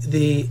with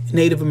the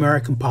Native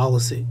American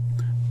policy,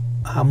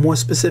 more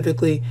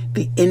specifically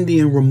the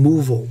Indian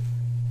removal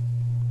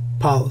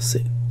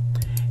policy.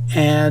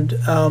 And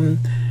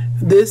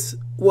this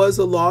was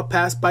a law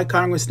passed by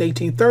Congress in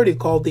 1830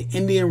 called the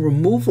Indian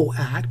Removal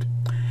Act.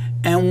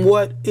 And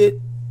what it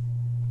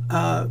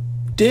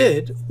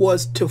did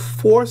was to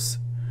force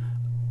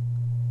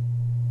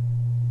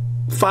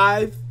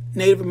 5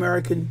 Native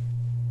American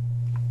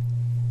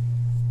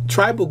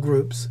tribal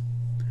groups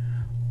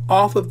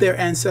off of their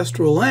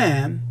ancestral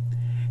land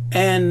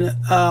and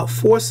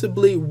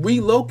forcibly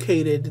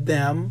relocated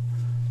them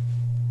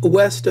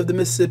west of the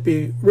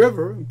Mississippi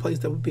River, a place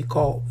that would be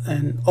called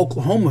in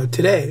Oklahoma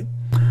today,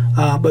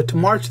 but to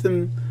march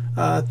them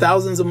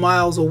thousands of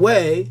miles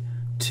away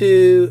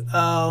to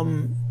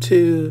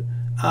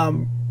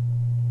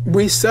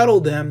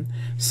resettle them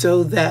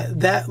so that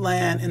that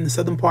land in the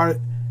southern part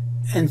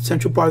and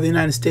central part of the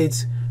United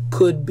States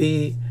could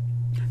be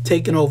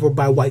taken over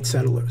by white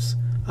settlers.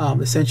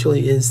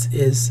 Essentially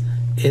is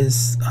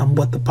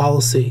what the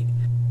policy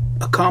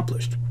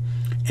accomplished.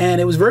 And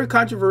it was very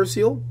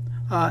controversial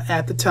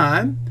at the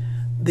time.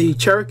 The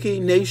Cherokee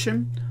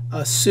Nation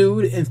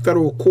sued in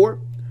federal court,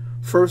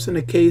 first in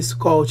a case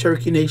called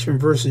Cherokee Nation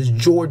versus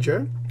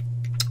Georgia,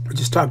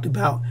 which is talked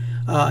about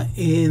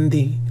in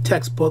the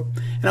textbook.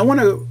 And I want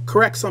to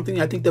correct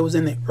something I think that was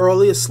in the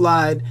earlier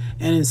slide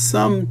and in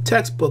some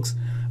textbooks,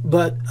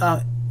 but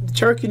the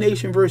Cherokee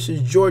Nation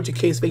versus Georgia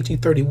case of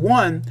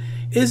 1831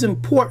 is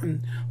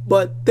important,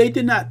 but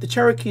the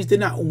Cherokees did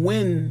not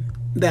win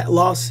that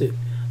lawsuit.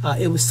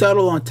 It was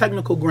settled on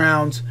technical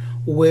grounds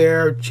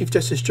where Chief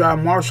Justice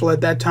John Marshall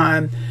at that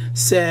time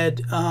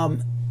said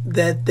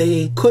that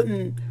they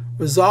couldn't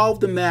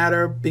resolve the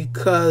matter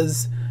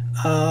because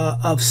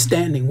of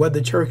standing, whether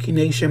the Cherokee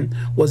Nation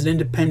was an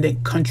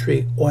independent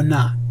country or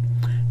not.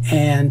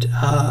 And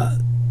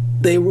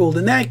they ruled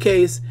in that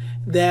case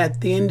that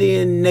the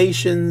Indian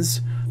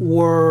nations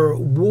were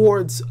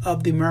wards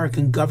of the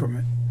American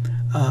government,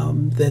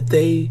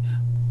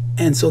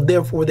 and so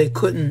therefore they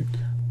couldn't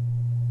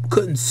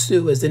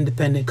sue as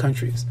independent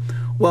countries.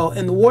 Well,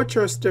 in the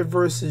Worcester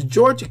versus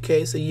Georgia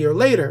case a year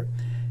later,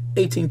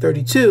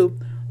 1832,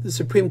 the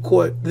Supreme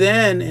Court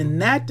then in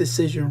that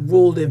decision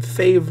ruled in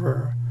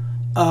favor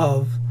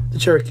of the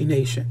Cherokee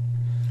Nation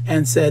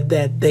and said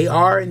that they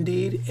are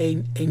indeed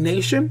a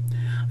nation.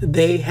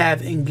 They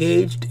have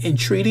engaged in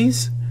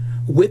treaties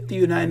with the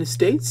United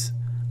States,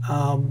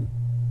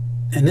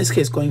 in this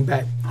case going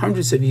back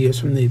hundreds of years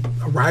from the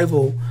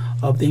arrival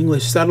of the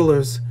English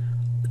settlers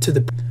to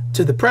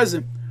the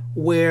present,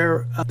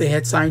 where they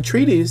had signed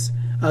treaties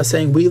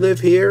saying we live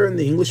here and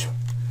the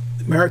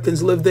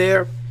Americans live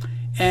there.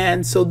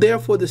 And so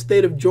therefore the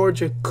state of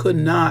Georgia could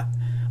not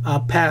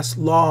pass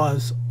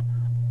laws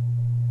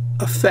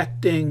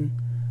affecting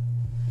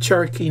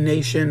Cherokee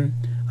Nation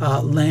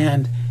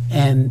land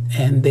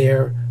and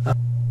their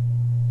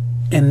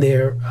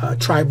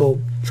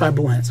tribal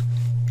lands.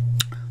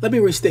 Let me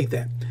restate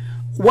that.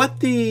 What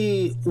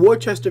the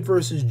Worcester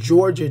versus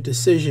Georgia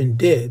decision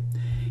did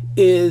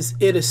is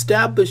it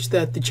established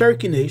that the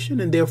Cherokee Nation,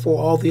 and therefore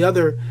all the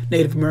other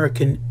Native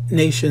American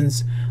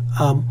nations,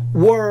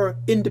 were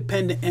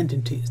independent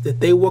entities, that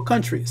they were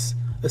countries,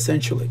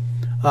 essentially.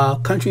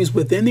 Countries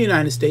within the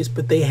United States,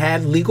 but they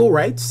had legal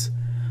rights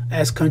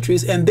as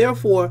countries, and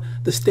therefore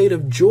the state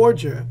of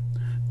Georgia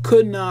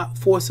could not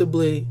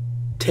forcibly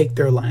take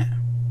their land.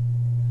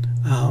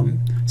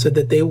 So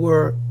that they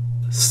were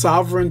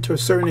sovereign to a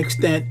certain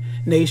extent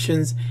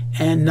nations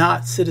and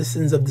not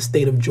citizens of the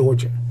state of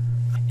Georgia.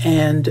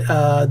 And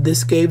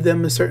this gave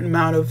them a certain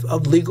amount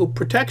of legal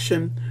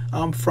protection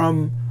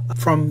from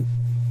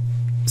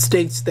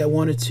states that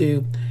wanted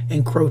to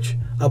encroach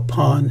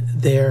upon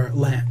their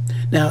land.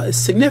 Now, it's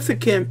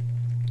significant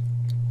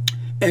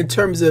in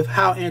terms of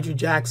how Andrew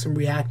Jackson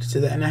reacted to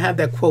that. And I have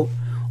that quote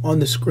on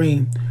the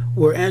screen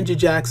where Andrew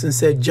Jackson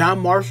said, John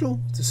Marshall,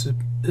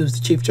 who's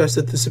the Chief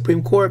Justice of the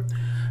Supreme Court,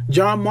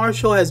 John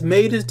Marshall has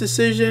made his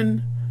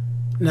decision,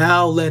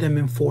 now let him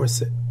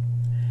enforce it.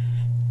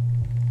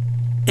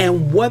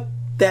 And what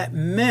that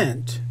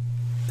meant,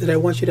 that I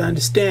want you to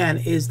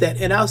understand, is that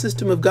in our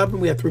system of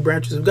government, we have three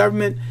branches of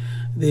government.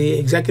 The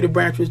executive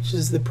branch, which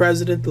is the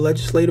president, the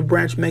legislative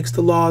branch makes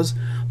the laws,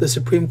 the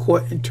Supreme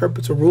Court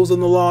interprets or rules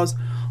on the laws,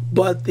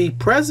 but the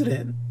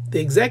president, the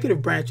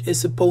executive branch, is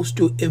supposed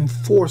to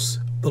enforce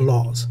the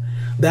laws.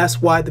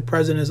 That's why the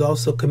president is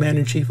also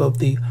commander-in-chief of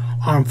the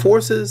armed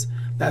forces.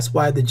 That's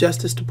why the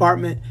Justice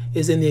Department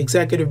is in the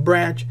executive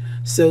branch,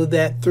 so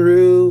that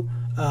through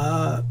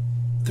the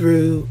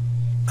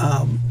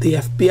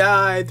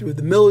FBI, through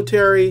the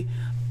military,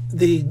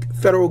 the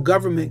federal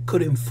government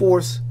could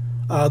enforce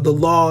the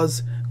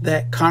laws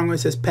that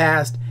Congress has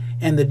passed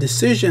and the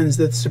decisions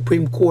that the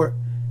Supreme Court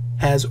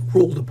has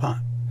ruled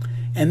upon.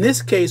 In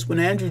this case, when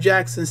Andrew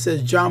Jackson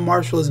says John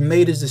Marshall has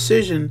made his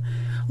decision,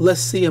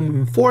 let's see him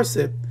enforce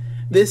it,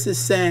 this is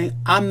saying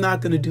I'm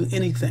not going to do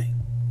anything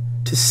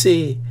to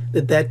see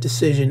that that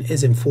decision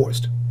is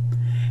enforced.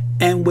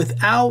 And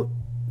without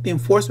the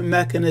enforcement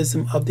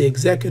mechanism of the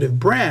executive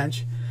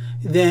branch,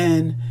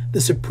 then the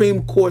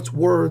Supreme Court's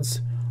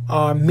words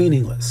are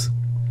meaningless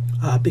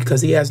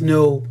because he has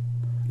no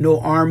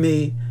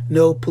army,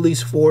 no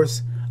police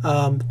force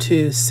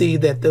to see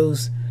that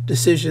those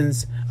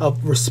decisions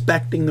of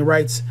respecting the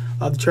rights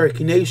of the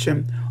Cherokee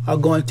Nation are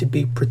going to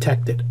be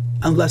protected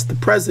unless the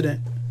president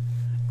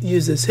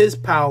uses his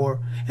power.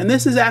 And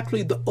this is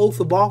actually the oath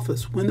of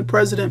office. When the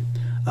president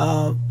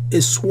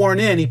is sworn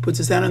in, he puts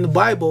his hand on the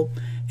Bible,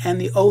 and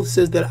the oath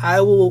says that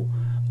I will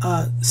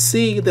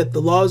see that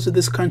the laws of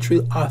this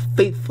country are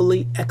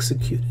faithfully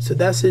executed. So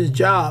that's his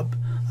job,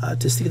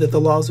 to see that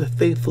the laws are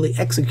faithfully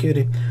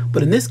executed.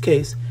 But in this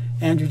case,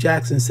 Andrew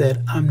Jackson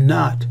said, I'm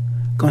not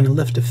going to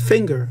lift a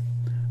finger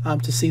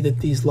to see that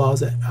these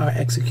laws are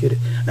executed.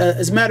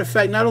 As a matter of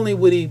fact, not only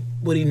would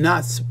he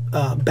not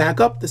back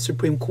up the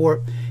Supreme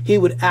Court, he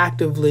would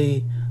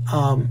actively,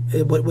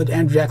 what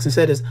Andrew Jackson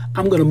said is,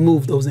 I'm going to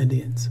move those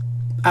Indians.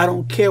 I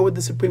don't care what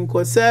the Supreme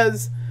Court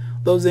says,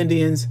 those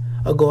Indians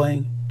are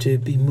going to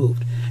be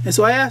moved. And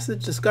so I asked the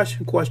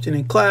discussion question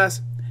in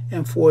class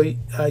and for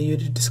you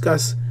to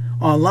discuss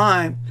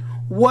online,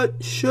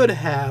 what should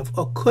have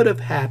or could have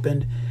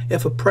happened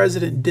if a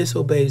president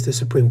disobeys the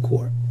Supreme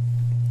Court?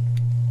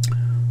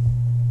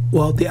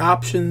 Well, the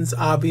options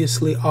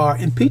obviously are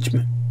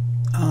impeachment,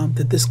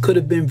 that this could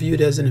have been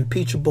viewed as an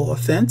impeachable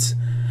offense,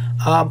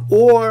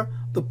 or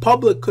the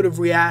public could have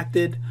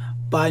reacted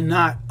by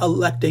not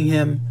electing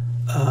him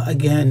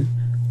again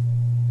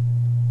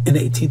in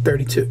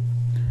 1832.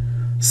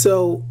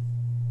 So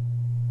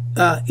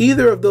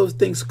either of those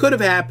things could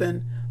have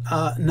happened,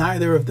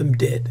 neither of them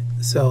did.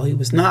 So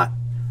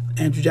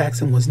Andrew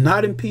Jackson was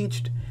not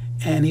impeached,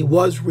 and he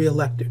was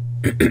reelected.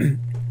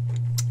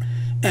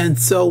 And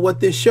so what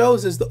this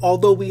shows is that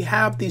although we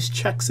have these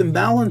checks and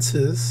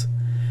balances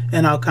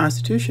in our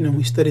Constitution, and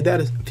we studied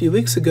that a few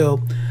weeks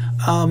ago,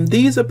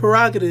 these are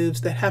prerogatives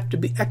that have to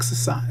be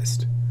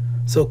exercised.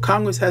 So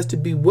Congress has to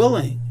be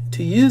willing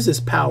to use this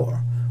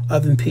power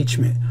of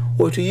impeachment,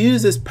 or to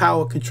use this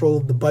power control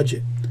of the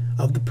budget,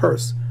 of the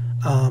purse,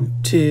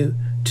 to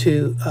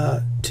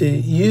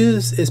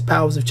use its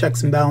powers of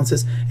checks and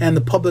balances, and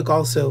the public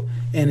also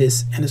in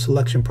its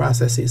election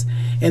processes.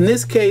 In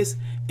this case,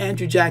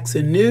 Andrew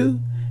Jackson knew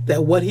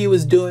that what he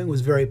was doing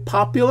was very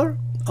popular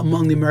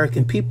among the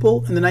American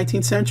people in the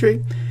 19th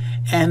century,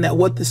 and that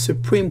what the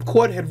Supreme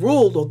Court had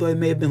ruled, although it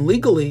may have been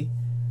legally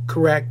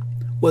correct,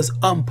 was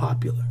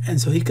unpopular.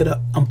 And so he could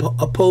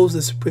oppose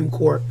the Supreme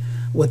Court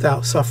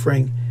without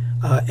suffering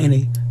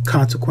any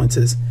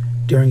consequences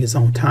during his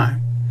own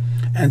time.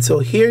 And so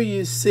here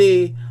you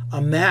see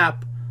a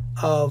map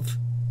of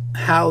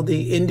how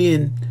the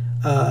Indian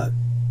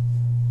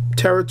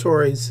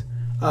territories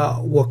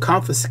were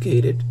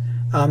confiscated.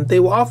 They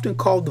were often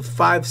called the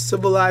 5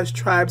 civilized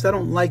tribes. I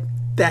don't like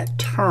that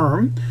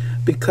term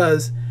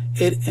because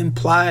it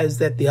implies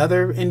that the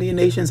other Indian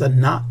nations are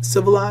not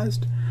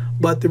civilized.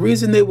 But the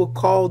reason they were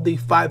called the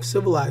five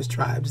civilized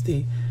tribes,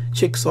 the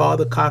Chickasaw,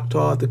 the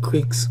Choctaw, the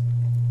Creeks,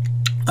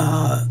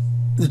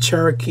 the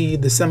Cherokee,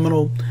 the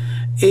Seminole,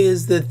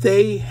 is that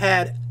they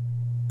had,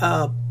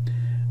 to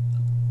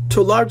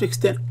a large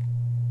extent,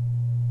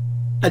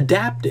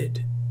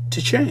 adapted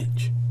to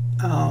change.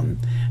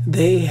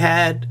 They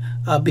had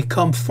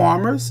become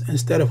farmers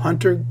instead of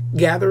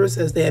hunter-gatherers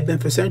as they had been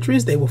for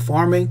centuries. They were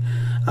farming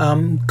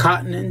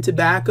cotton and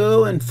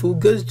tobacco and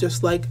food goods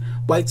just like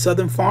white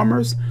Southern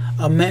farmers.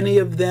 Many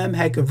of them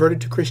had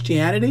converted to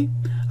Christianity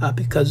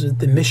because of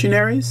the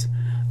missionaries.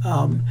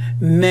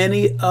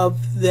 Many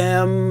of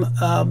them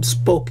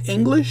spoke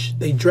English.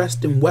 They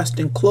dressed in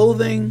Western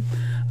clothing.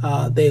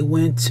 They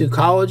went to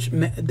college.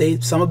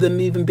 Some of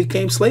them even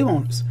became slave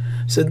owners.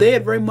 So they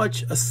had very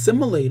much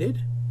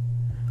assimilated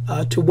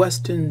to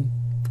Western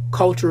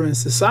culture and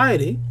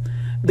society.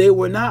 They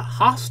were not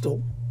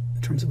hostile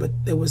in terms of, but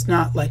there was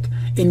not like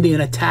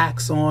Indian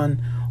attacks on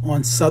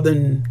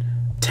southern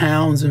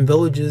towns and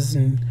villages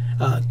and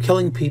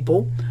killing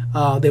people.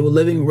 They were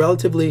living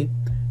relatively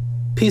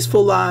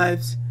peaceful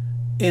lives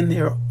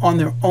on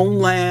their own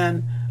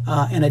land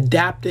and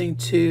adapting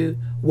to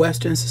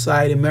Western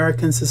society,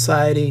 American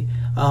society,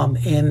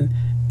 in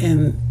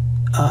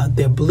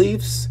their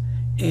beliefs,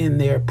 in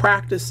their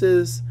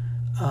practices,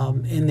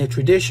 in their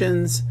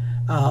traditions.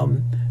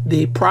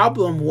 The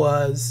problem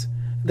was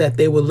that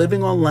they were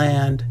living on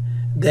land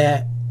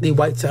that the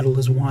white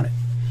settlers wanted.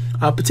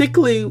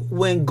 Particularly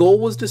when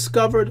gold was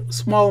discovered,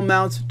 small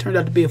amounts, it turned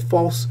out to be a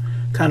false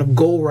kind of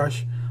gold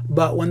rush.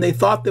 But when they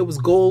thought there was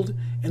gold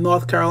in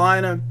North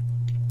Carolina,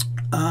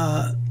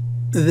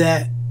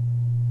 that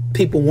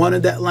people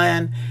wanted that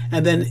land,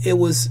 and then it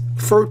was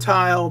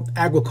fertile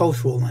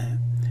agricultural land.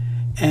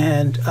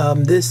 And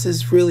this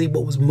is really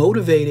what was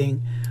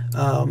motivating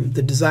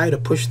the desire to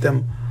push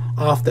them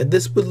off. That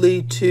this would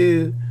lead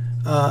to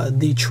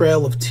the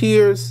Trail of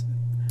Tears.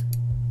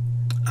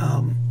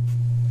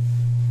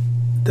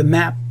 The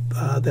map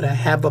that I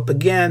have up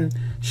again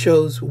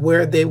shows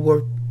where they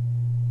were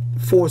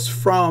forced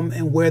from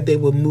and where they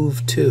were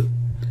moved to.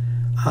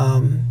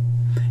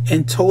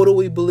 In total,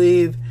 we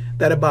believe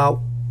that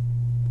about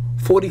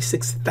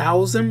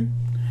 46,000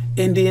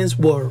 Indians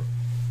were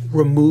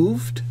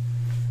removed.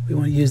 We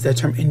want to use that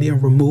term,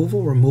 Indian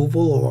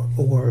removal,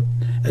 or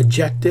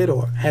ejected,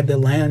 or had their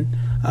land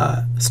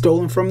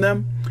stolen from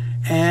them.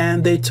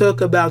 And they took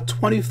about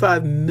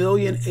 25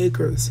 million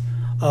acres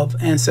of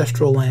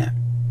ancestral land.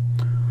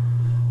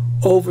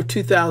 Over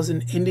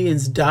 2,000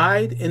 Indians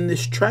died in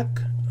this trek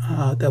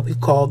that we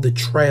call the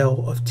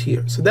Trail of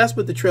Tears. So that's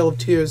what the Trail of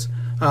Tears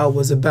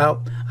was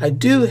about. I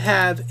do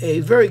have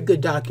a very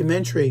good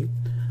documentary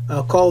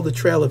called The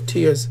Trail of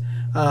Tears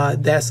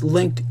that's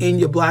linked in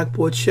your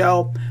Blackboard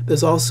shell.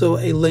 There's also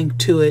a link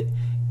to it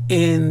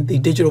in the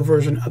digital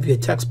version of your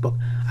textbook.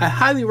 I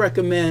highly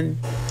recommend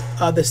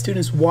that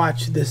students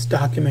watch this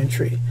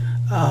documentary.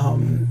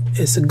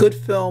 It's a good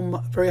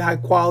film, very high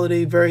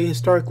quality, very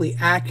historically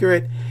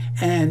accurate,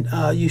 and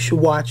you should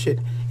watch it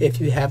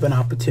if you have an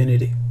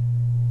opportunity.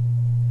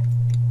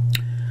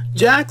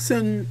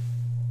 Jackson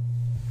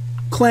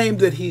claimed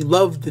that he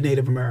loved the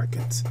Native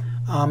Americans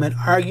and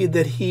argued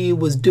that he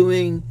was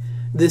doing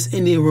this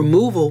Indian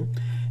removal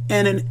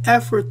in an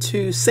effort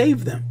to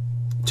save them,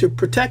 to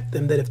protect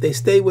them, that if they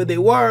stayed where they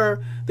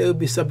were, they would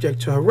be subject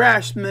to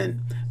harassment,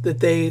 that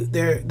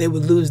they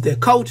would lose their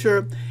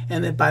culture,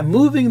 and that by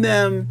moving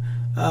them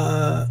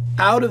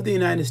out of the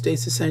United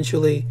States,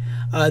 essentially,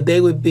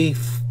 they would be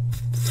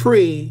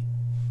free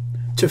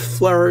to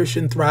flourish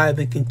and thrive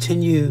and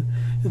continue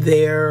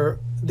their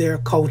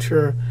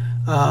culture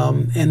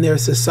and their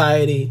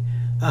society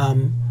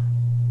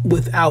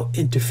without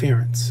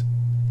interference.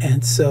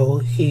 And so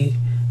he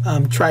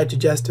tried to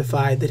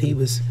justify that he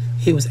was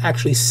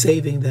actually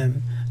saving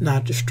them,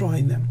 not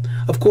destroying them.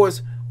 Of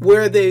course,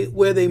 where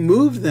they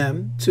moved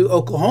them to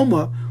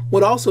Oklahoma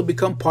would also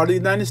become part of the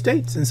United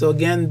States. And so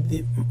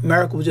again,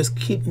 America would just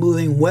keep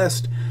moving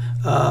west,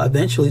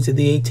 eventually to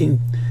the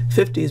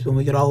 1850s when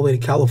we get all the way to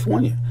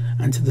California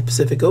and to the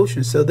Pacific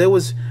Ocean. So there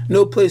was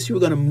no place you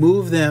were going to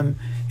move them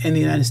in the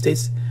United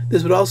States.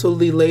 This would also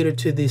lead later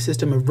to the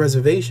system of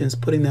reservations,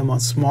 putting them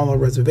on smaller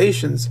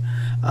reservations.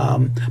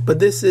 But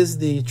this is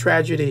the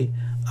tragedy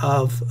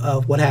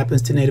of what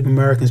happens to Native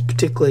Americans,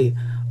 particularly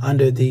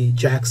under the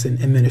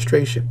Jackson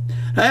administration.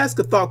 I ask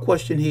a thought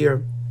question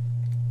here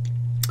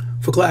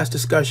for class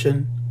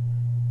discussion.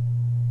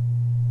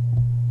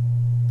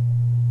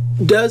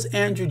 Does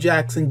Andrew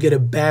Jackson get a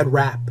bad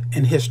rap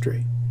in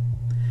history?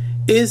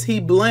 Is he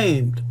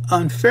blamed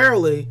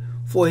unfairly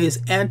for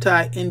his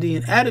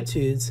anti-Indian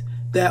attitudes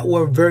that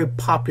were very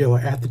popular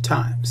at the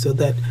time? So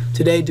that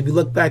today, do we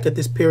look back at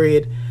this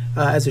period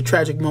as a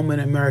tragic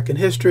moment in American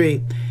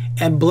history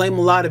and blame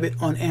a lot of it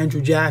on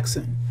Andrew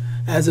Jackson,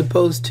 as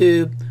opposed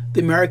to the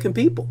American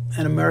people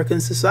and American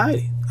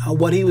society?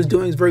 What he was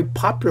doing is very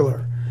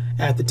popular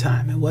at the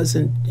time. It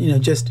wasn't,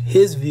 just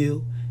his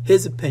view,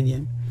 his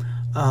opinion.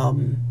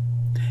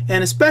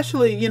 And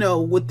especially,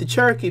 with the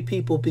Cherokee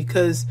people,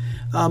 because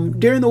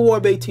during the War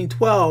of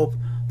 1812,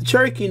 the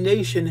Cherokee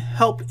Nation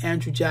helped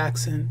Andrew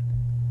Jackson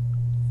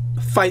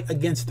fight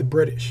against the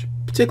British,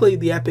 particularly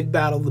the epic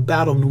battle, the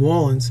Battle of New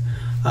Orleans,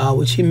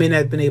 which he may not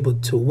have been able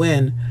to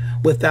win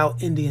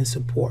without Indian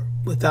support,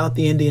 without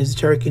the Indians, the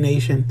Cherokee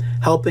Nation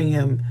helping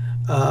him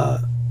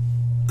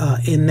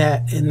in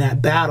that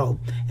battle.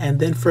 And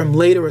then for him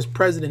later as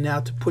president now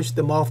to push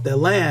them off their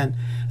land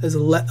is a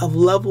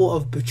level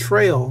of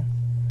betrayal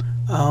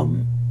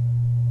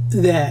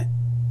that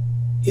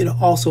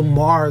also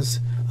mars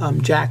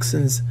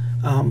Jackson's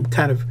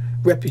kind of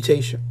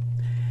reputation.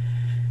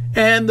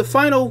 And the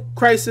final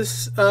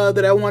crisis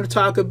that I want to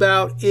talk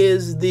about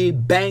is the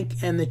bank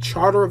and the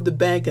charter of the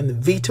bank and the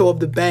veto of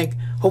the bank.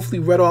 Hopefully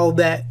you read all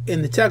that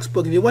in the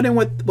textbook. If you're wondering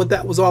what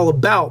that was all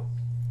about,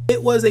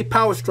 it was a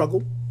power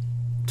struggle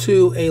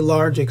to a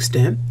large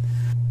extent.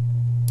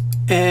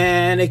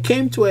 And it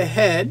came to a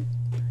head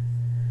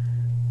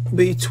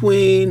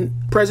between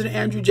President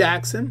Andrew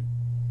Jackson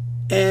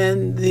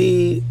and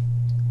the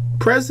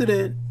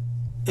president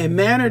and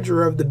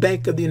manager of the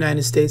Bank of the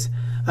United States,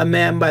 a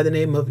man by the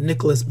name of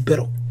Nicholas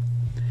Biddle.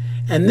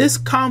 And this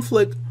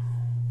conflict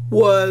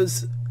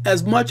was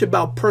as much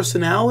about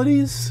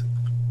personalities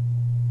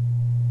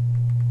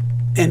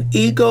and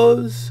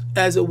egos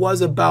as it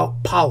was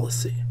about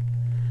policy.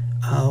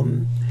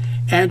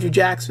 Andrew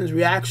Jackson's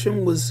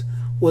reaction was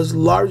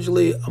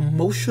largely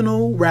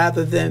emotional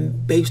rather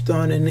than based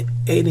on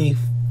any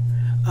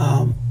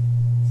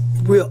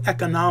real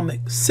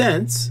economic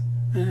sense.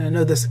 And I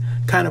know that's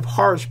kind of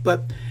harsh,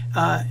 but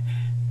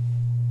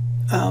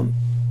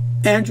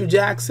Andrew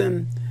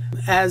Jackson,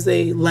 as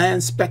a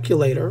land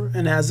speculator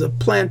and as a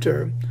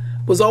planter,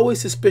 was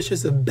always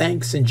suspicious of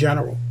banks in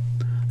general,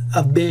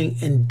 of being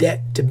in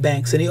debt to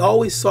banks. And he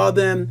always saw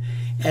them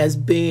as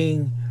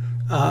being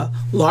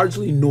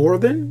largely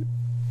northern,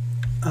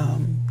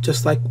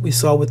 just like we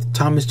saw with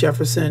Thomas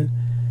Jefferson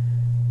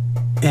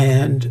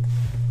and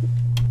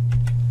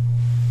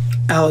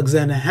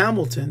Alexander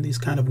Hamilton, these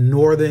kind of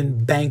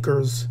northern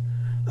bankers,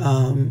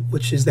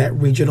 which is that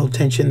regional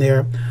tension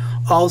there.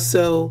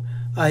 Also,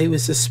 he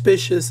was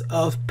suspicious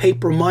of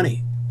paper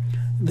money,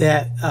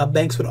 that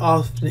banks would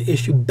often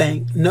issue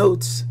bank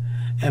notes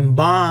and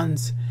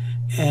bonds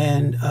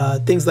and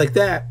things like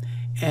that.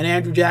 And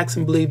Andrew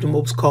Jackson believed in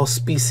what was called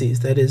specie,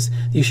 that is,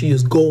 you should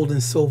use gold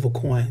and silver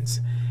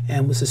coins,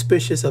 and was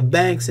suspicious of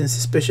banks and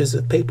suspicious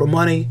of paper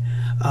money.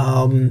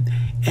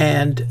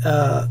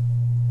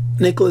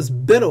 Nicholas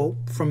Biddle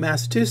from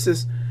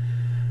Massachusetts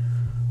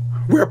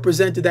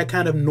represented that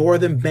kind of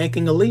northern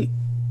banking elite.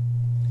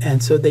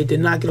 And so they did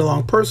not get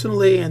along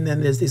personally, and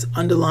then there's these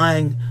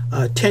underlying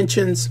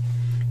tensions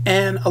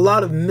and a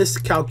lot of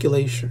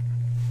miscalculation.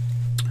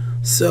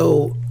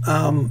 So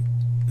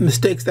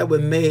mistakes that were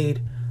made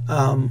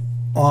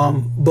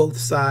on both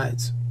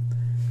sides.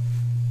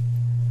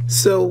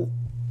 So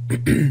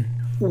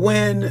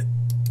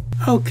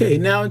okay,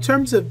 now in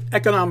terms of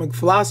economic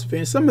philosophy,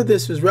 and some of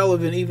this is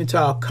relevant even to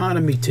our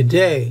economy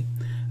today,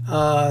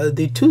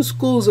 the two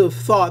schools of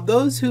thought,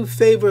 those who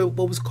favor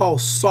what was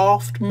called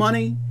soft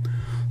money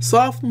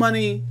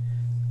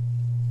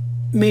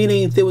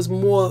meaning there was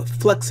more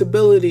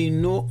flexibility,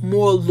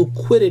 more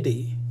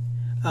liquidity,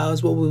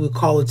 is what we would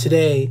call it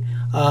today,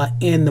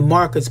 in the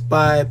markets,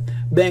 by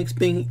banks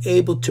being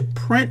able to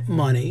print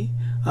money.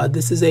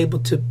 This is able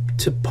to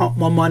pump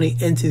more money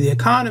into the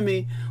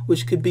economy,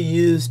 which could be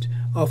used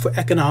for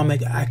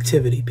economic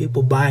activity,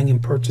 people buying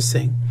and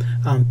purchasing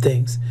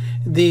things.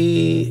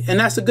 And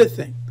that's a good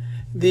thing.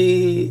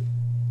 The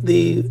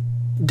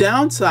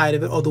downside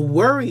of it, or the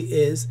worry,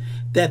 is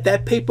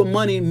that paper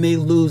money may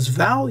lose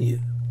value.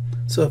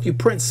 So if you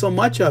print so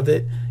much of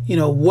it,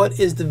 what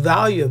is the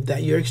value of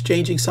that? You're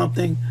exchanging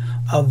something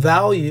of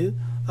value,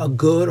 a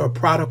good or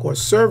product or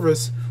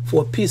service,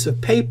 for a piece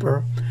of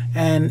paper,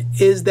 and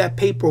is that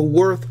paper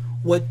worth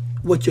what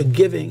you're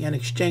giving in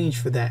exchange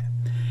for that?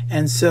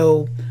 And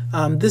so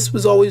this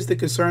was always the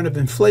concern of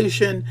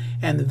inflation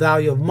and the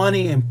value of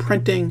money, and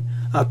printing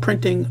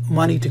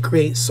money to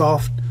create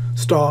soft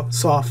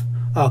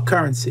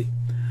currency.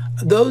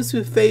 Those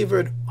who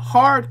favored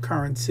hard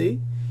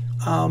currency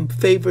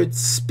favored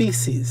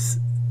species.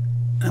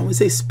 And when we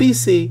say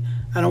specie,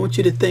 I don't want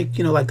you to think,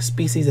 like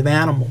species of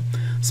animal.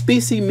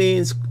 Specie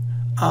means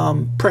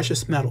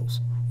precious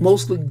metals,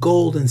 mostly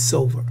gold and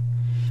silver.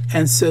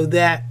 And so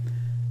that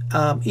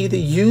either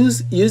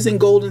using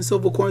gold and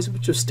silver coins,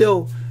 which are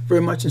still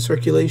very much in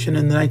circulation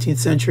in the 19th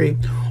century,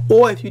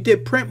 or if you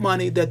did print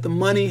money, that the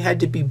money had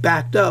to be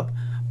backed up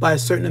by a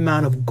certain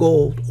amount of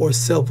gold or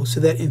silver, so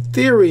that in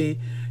theory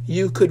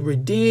you could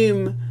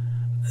redeem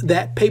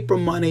that paper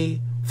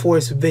money for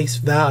its face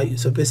value.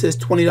 So if it says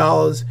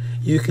 $20,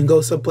 you can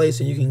go someplace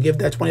and you can give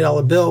that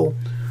 $20 bill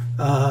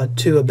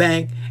to a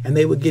bank, and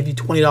they would give you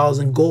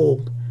 $20 in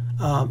gold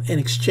in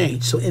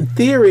exchange. So in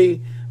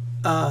theory,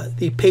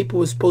 the paper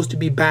was supposed to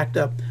be backed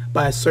up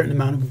by a certain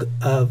amount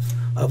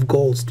of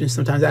gold. Students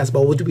sometimes ask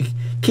about, well, do we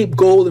keep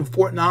gold in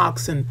Fort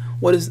Knox, and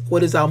what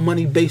is our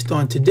money based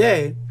on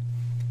today?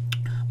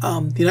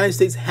 The United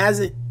States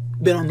hasn't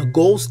been on the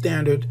gold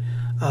standard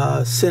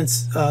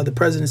since the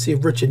presidency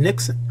of Richard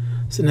Nixon.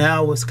 So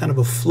now it's kind of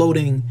a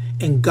floating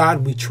 "in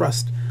God we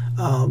trust."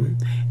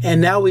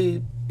 And now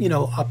we,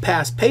 are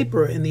past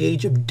paper in the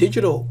age of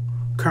digital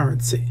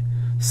currency.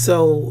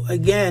 So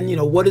again,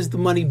 what is the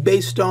money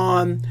based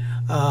on?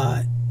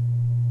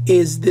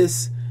 Is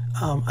this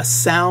a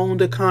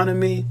sound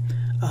economy?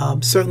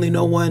 Certainly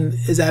no one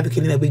is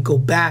advocating that we go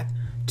back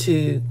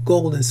to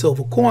gold and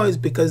silver coins,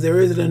 because there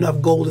isn't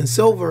enough gold and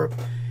silver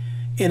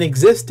in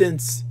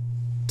existence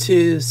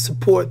to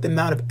support the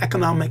amount of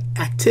economic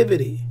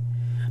activity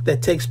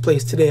that takes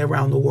place today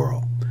around the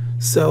world.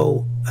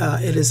 So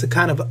it is a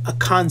kind of a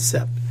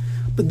concept.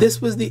 But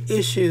this was the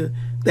issue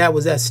that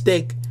was at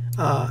stake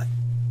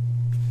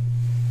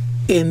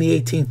in the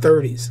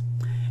 1830s.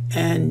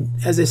 And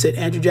as I said,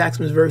 Andrew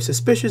Jackson was very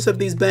suspicious of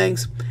these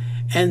banks.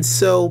 And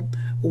so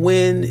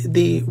when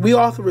the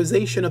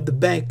reauthorization of the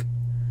bank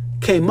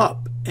came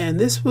up, and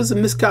this was a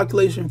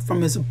miscalculation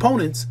from his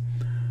opponents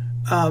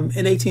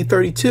in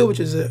 1832, which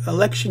is an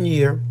election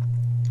year,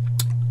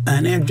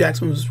 and Andrew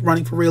Jackson was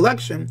running for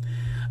re-election,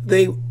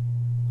 they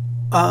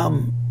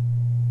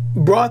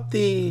brought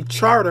the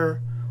charter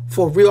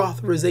for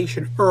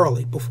reauthorization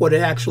early, before it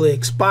actually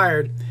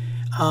expired,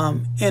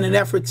 in an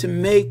effort to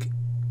make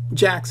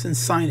Jackson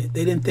sign it.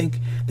 They didn't think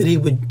that he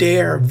would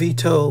dare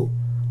veto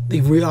the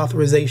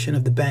reauthorization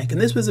of the bank.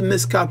 And this was a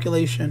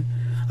miscalculation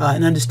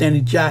in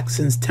understanding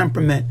Jackson's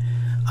temperament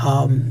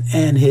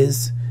and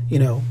his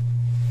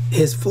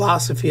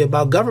philosophy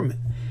about government.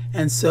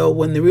 And so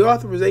when the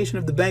reauthorization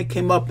of the bank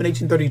came up in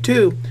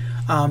 1832,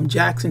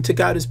 Jackson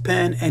took out his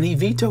pen and he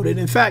vetoed it.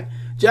 In fact,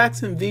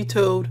 Jackson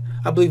vetoed,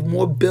 I believe,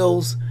 more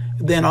bills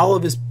than all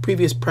of his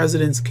previous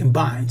presidents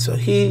combined. So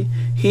he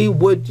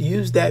would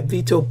use that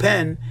veto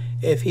pen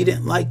if he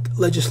didn't like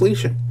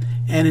legislation.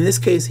 And in this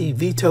case, he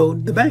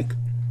vetoed the bank.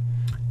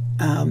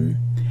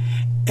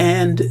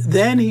 And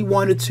then he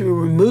wanted to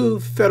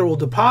remove federal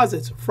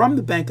deposits from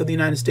the Bank of the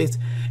United States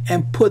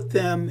and put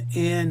them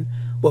in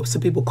what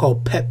some people call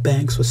pet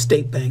banks or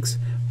state banks,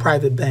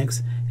 private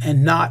banks,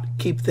 and not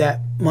keep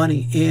that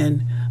money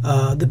in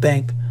the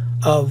Bank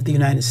of the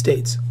United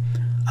States.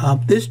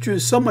 This drew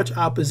so much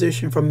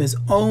opposition from his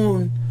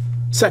own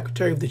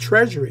Secretary of the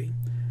Treasury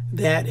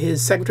that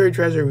his Secretary of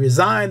Treasury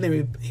resigned.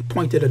 Then he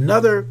appointed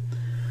another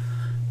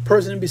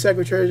person to be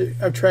Secretary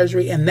of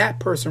Treasury, and that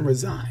person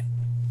resigned.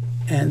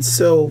 And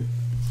so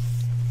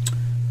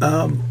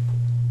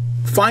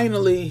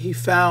finally he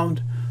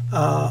found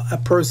a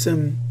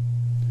person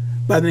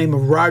by the name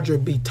of Roger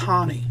B.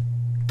 Taney,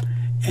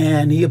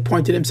 and he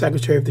appointed him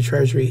Secretary of the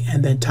Treasury,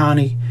 and then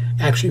Taney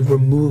actually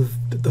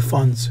removed the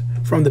funds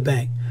from the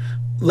bank.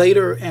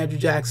 Later, Andrew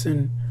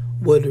Jackson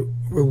would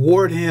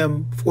reward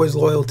him for his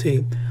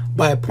loyalty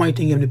by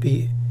appointing him to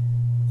be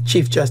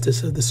Chief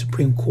Justice of the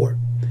Supreme Court.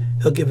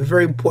 He'll give a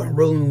very important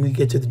ruling when we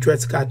get to the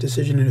Dred Scott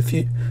decision in a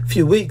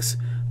few weeks.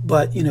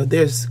 But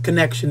there's a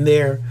connection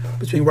there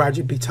between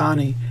Roger B.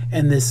 Taney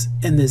and this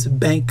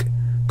bank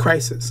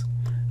crisis.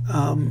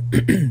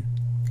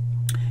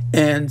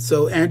 And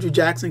so Andrew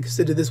Jackson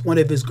considered this one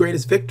of his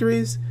greatest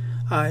victories.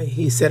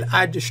 He said,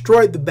 "I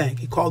destroyed the bank."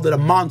 He called it a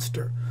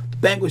monster. The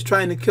bank was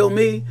trying to kill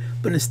me,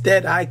 but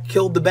instead I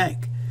killed the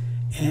bank.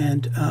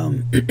 And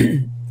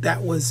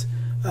that was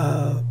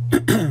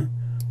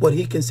what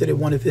he considered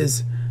one of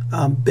his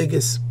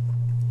biggest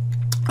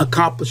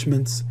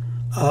accomplishments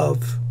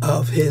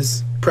of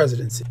his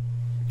presidency.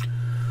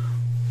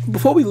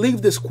 Before we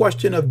leave this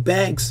question of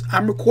banks,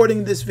 I'm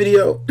recording this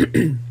video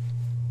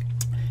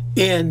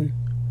in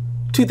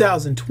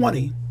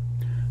 2020,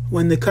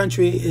 when the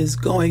country is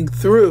going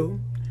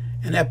through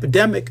an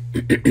epidemic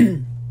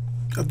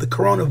of the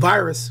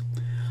coronavirus,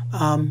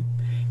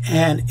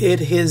 and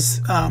it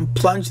has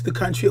plunged the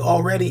country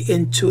already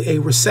into a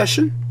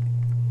recession,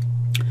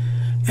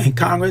 and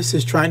Congress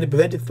is trying to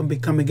prevent it from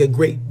becoming a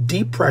Great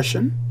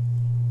Depression,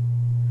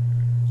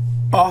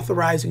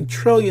 authorizing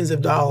trillions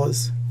of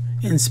dollars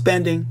in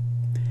spending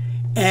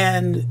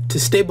and to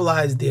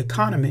stabilize the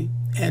economy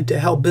and to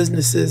help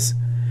businesses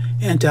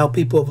and to help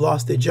people who have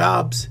lost their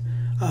jobs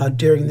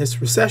during this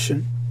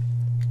recession,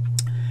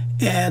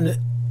 and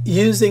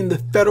using the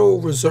Federal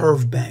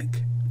Reserve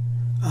Bank,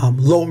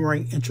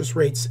 lowering interest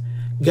rates,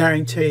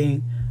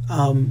 guaranteeing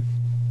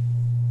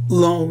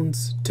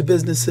loans to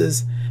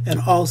businesses,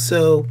 and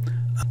also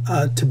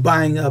to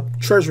buying up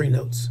treasury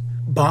notes,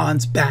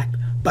 bonds backed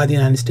by the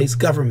United States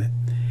government.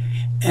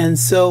 And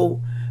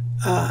so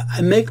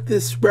I make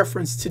this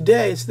reference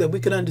today so that we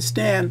can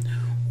understand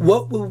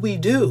what would we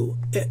do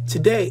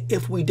today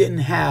if we didn't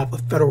have a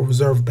Federal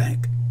Reserve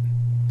Bank.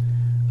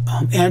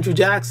 Andrew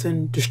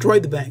Jackson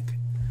destroyed the bank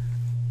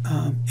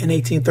in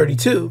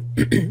 1832.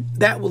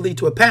 That will lead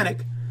to a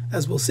panic,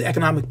 as we'll see,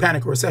 economic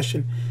panic or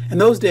recession in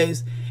those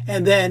days.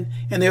 And then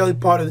in the early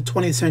part of the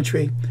 20th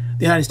century,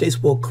 the United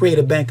States will create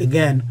a bank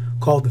again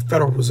called the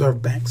Federal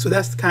Reserve Bank. So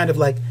that's kind of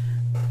like,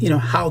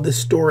 how this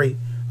story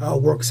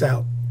works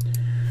out.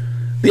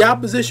 The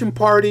opposition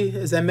party,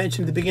 as I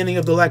mentioned at the beginning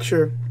of the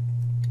lecture,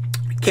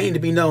 came to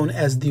be known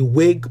as the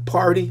Whig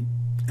Party,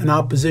 in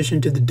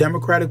opposition to the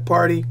Democratic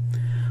Party.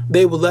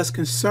 They were less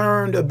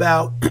concerned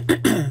about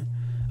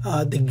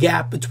the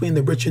gap between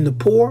the rich and the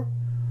poor.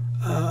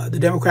 The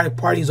Democratic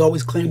Party has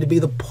always claimed to be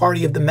the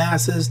party of the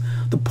masses,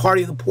 the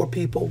party of the poor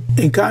people.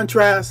 In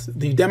contrast,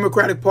 the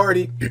Democratic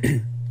Party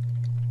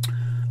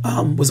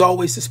was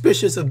always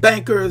suspicious of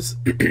bankers,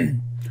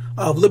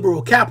 of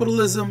liberal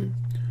capitalism.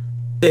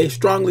 They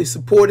strongly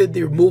supported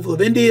the removal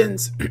of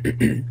Indians.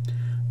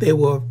 They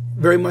were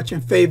very much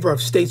in favor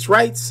of states'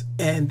 rights,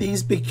 and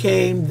these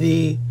became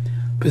the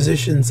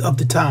positions of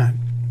the time.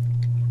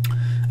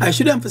 I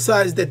should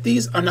emphasize that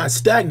these are not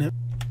stagnant.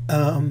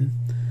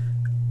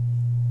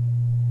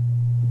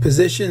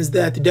 Positions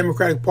that the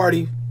Democratic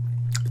Party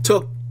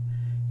took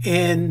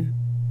in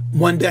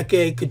one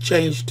decade could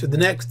change to the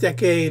next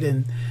decade,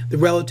 and the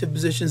relative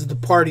positions of the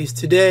parties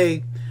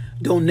today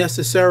don't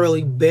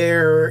necessarily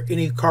bear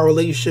any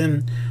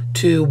correlation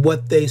to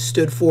what they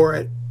stood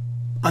for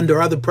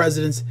under other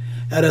presidents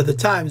at other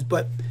times.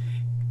 But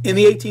in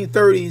the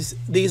 1830s,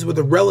 these were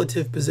the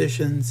relative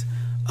positions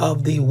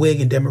of the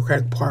Whig and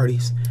Democratic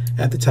parties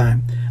at the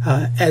time.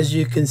 As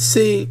you can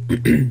see,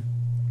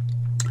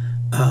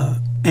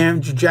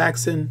 Andrew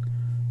Jackson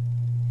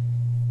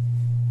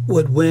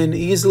would win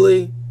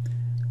easily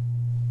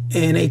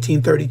in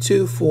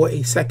 1832 for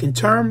a second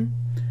term,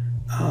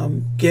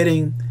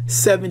 getting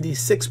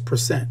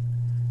 76%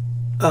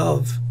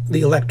 of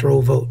the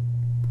electoral vote.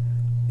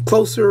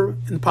 Closer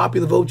in the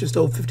popular vote, just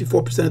over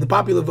 54% of the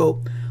popular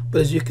vote.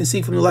 But as you can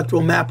see from the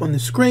electoral map on the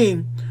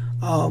screen,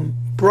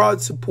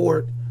 broad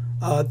support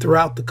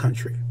throughout the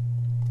country.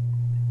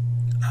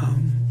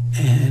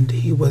 And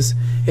he was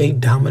a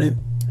dominant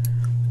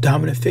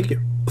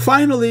figure.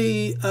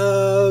 Finally,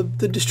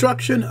 the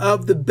destruction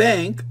of the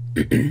bank,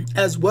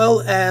 as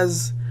well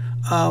as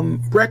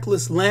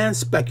reckless land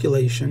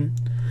speculation,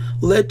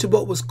 led to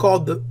what was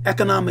called the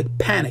economic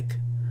panic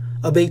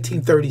of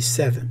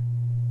 1837.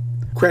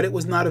 Credit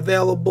was not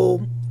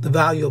available, the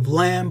value of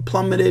land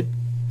plummeted,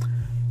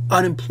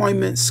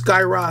 unemployment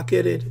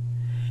skyrocketed,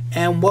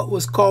 and what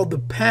was called the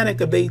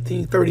Panic of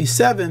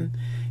 1837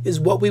 is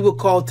what we would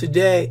call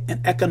today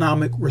an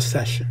economic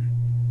recession.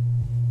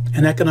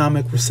 An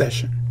economic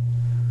recession.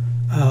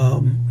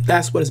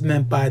 That's what is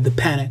meant by the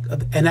panic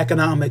of an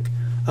economic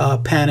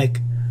panic.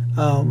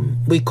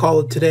 We call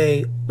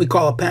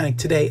a panic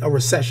today a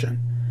recession.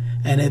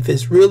 And if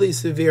it's really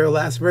severe,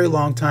 lasts a very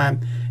long time,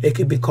 it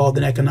could be called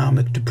an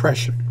economic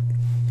depression.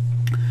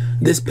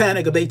 This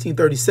panic of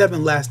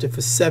 1837 lasted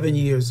for 7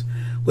 years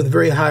with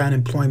very high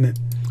unemployment.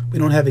 We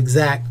don't have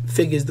exact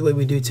figures the way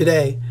we do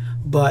today,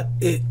 but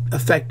it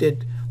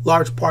affected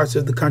large parts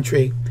of the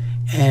country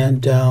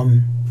and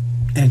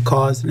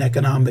caused an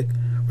economic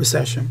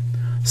recession.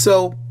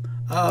 So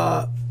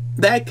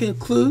that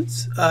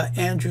concludes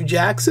Andrew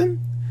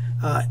Jackson,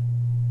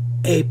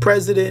 a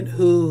president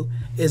who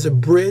is a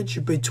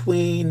bridge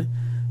between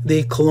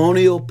the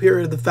colonial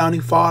period of the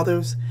Founding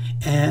Fathers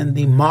and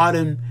the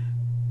modern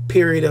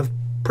period of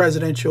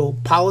presidential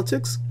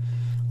politics.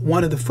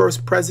 One of the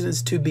first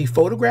presidents to be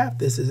photographed.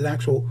 This is an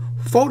actual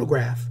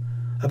photograph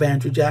of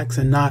Andrew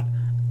Jackson, not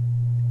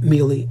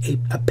merely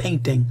a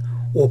painting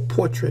or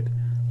portrait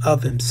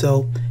of him.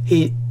 So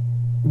he,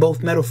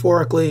 both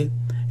metaphorically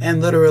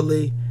and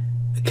literally,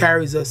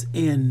 carries us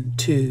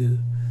into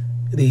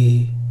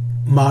the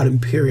modern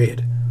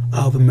period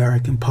of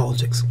American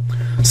politics.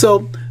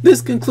 So this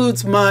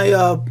concludes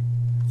my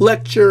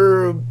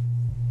lecture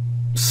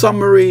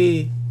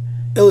summary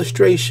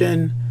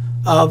illustration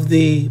of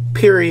the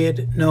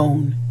period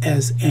known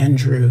as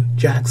Andrew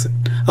Jackson.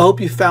 I hope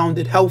you found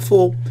it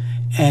helpful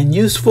and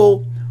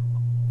useful.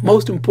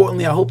 Most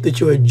importantly, I hope that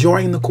you're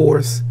enjoying the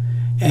course,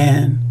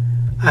 and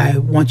I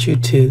want you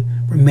to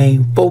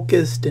remain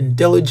focused and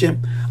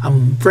diligent.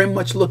 I'm very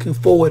much looking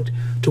forward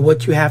to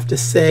what you have to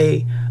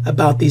say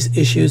about these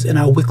issues in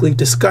our weekly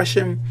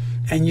discussion,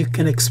 and you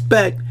can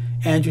expect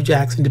Andrew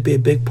Jackson to be a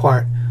big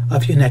part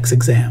of your next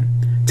exam.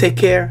 Take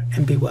care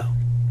and be well.